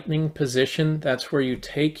the lightning position? That's where you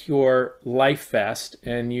take your life vest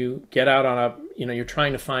and you get out on a, you're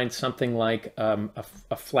trying to find something like a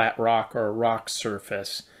flat rock or a rock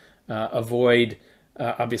surface. Avoid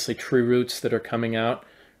obviously tree roots that are coming out,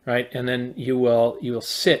 right? And then you'll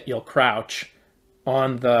crouch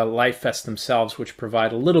on the life vests themselves, which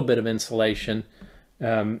provide a little bit of insulation.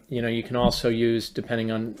 You can also use, depending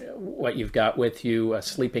on what you've got with you, a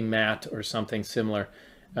sleeping mat or something similar.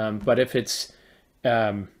 But if it's,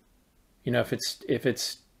 if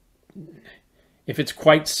it's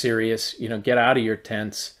quite serious, get out of your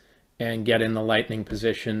tents and get in the lightning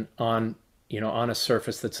position on, on a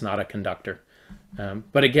surface that's not a conductor.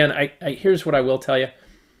 But again, here's what I will tell you: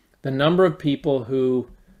 the number of people who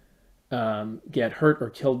get hurt or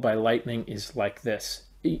killed by lightning is like this.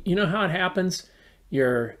 You know how it happens?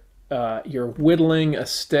 You're whittling a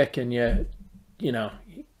stick and you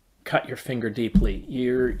cut your finger deeply.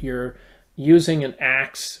 You're using an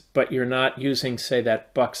axe, but you're not using, say,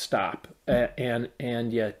 that buck stop, and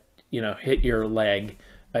you hit your leg.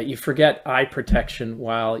 You forget eye protection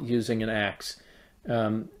while using an axe.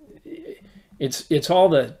 It's all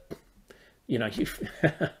the you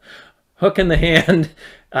hook in the hand,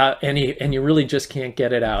 and you really just can't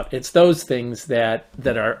get it out. It's those things that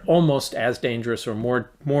are almost as dangerous or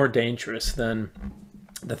more dangerous than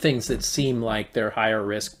the things that seem like they're higher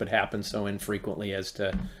risk but happen so infrequently as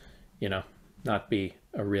to, not be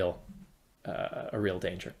a real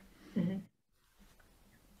danger. Mm-hmm.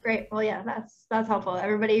 Great. Well, yeah, that's helpful.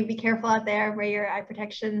 Everybody be careful out there. Wear your eye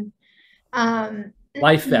protection.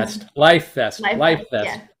 Life vest.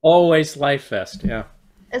 Yeah. Always life vest. Yeah.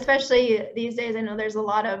 Especially these days, I know there's a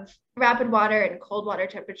lot of rapid water and cold water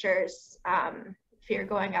temperatures. If you're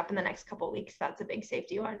going up in the next couple of weeks, that's a big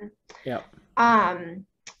safety one. Yeah.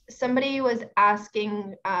 Somebody was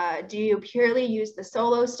asking, do you purely use the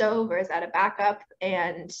solo stove or is that a backup?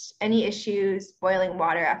 And any issues boiling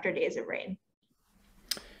water after days of rain?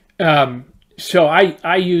 So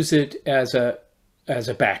I use it as a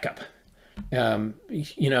backup.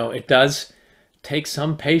 It does take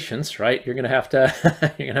some patience, right? You're gonna have to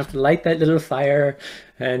light that little fire,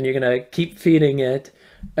 and you're gonna keep feeding it.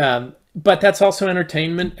 But that's also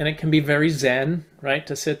entertainment, and it can be very zen, right,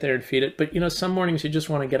 to sit there and feed it. But some mornings you just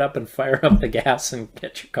want to get up and fire up the gas and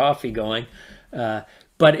get your coffee going. But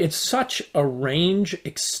it's such a range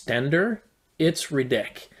extender; it's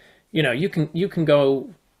ridiculous. You can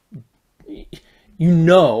go.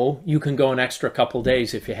 You can go an extra couple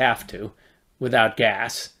days if you have to, without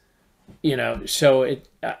gas. So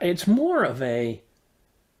it's more of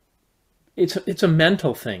it's a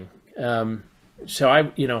mental thing. So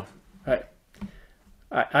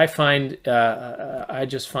I find I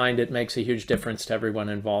just find it makes a huge difference to everyone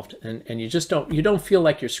involved, and you don't feel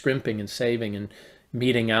like you're scrimping and saving and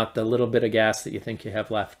meting out the little bit of gas that you think you have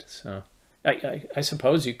left. So I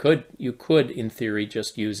suppose you could in theory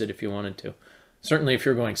just use it if you wanted to. Certainly if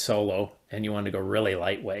you're going solo and you want to go really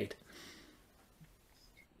lightweight.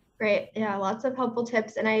 Great. Yeah, lots of helpful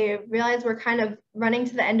tips. And I realize we're kind of running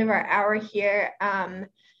to the end of our hour here.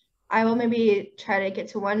 I will maybe try to get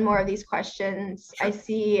to one more of these questions. Sure. I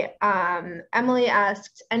see Emily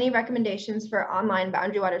asked, any recommendations for online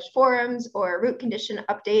Boundary Waters forums or route condition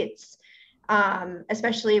updates,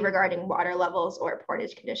 especially regarding water levels or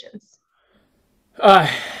portage conditions? The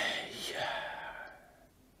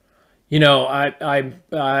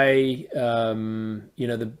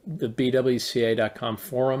BWCA.com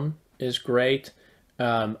forum is great.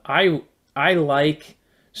 I like,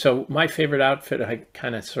 so my favorite outfit, I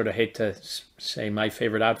kind of sort of hate to say my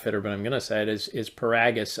favorite outfitter, but I'm going to say it is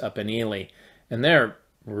Paragus up in Ely, and they're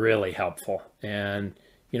really helpful. And,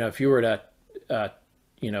 if you were to,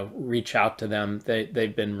 reach out to them,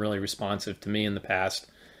 they've been really responsive to me in the past.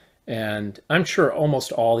 And I'm sure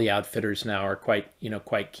almost all the outfitters now are quite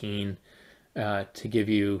keen to give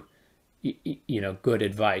you, good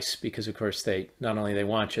advice, because of course they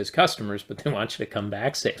want you as customers, but they want you to come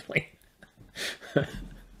back safely.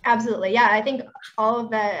 Absolutely. Yeah. I think all of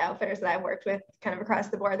the outfitters that I've worked with kind of across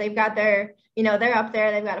the board, they've got their, they're up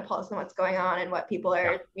there, they've got a pulse on what's going on and what people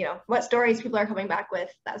are, what stories people are coming back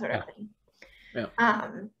with, that sort of thing.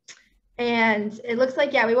 Yeah. And it looks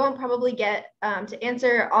like, we won't probably get to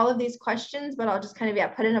answer all of these questions, but I'll just kind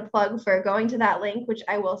of put in a plug for going to that link, which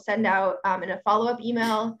I will send out in a follow-up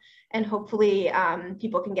email. And hopefully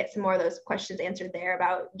people can get some more of those questions answered there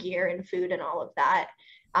about gear and food and all of that.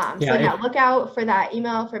 So yeah, look out for that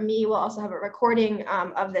email from me. We'll also have a recording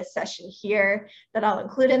of this session here that I'll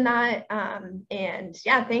include in that. And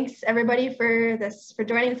yeah, thanks everybody for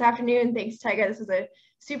joining this afternoon. Thanks, Tyga. This was a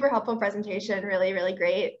super helpful presentation. Really, really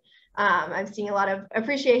great. I'm seeing a lot of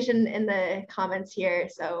appreciation in the comments here.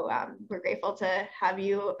 So we're grateful to have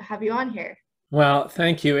you on here. Well,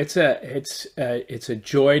 thank you. It's a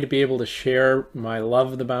joy to be able to share my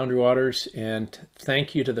love of the Boundary Waters, and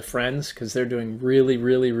thank you to the Friends, because they're doing really,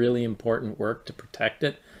 really, really important work to protect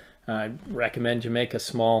it. I recommend you make a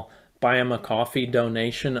small buy 'em a coffee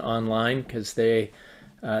donation online, because they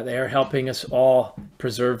are helping us all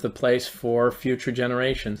preserve the place for future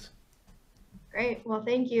generations. Great. Well,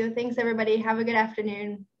 thank you. Thanks, everybody. Have a good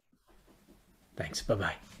afternoon. Thanks.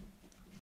 Bye-bye.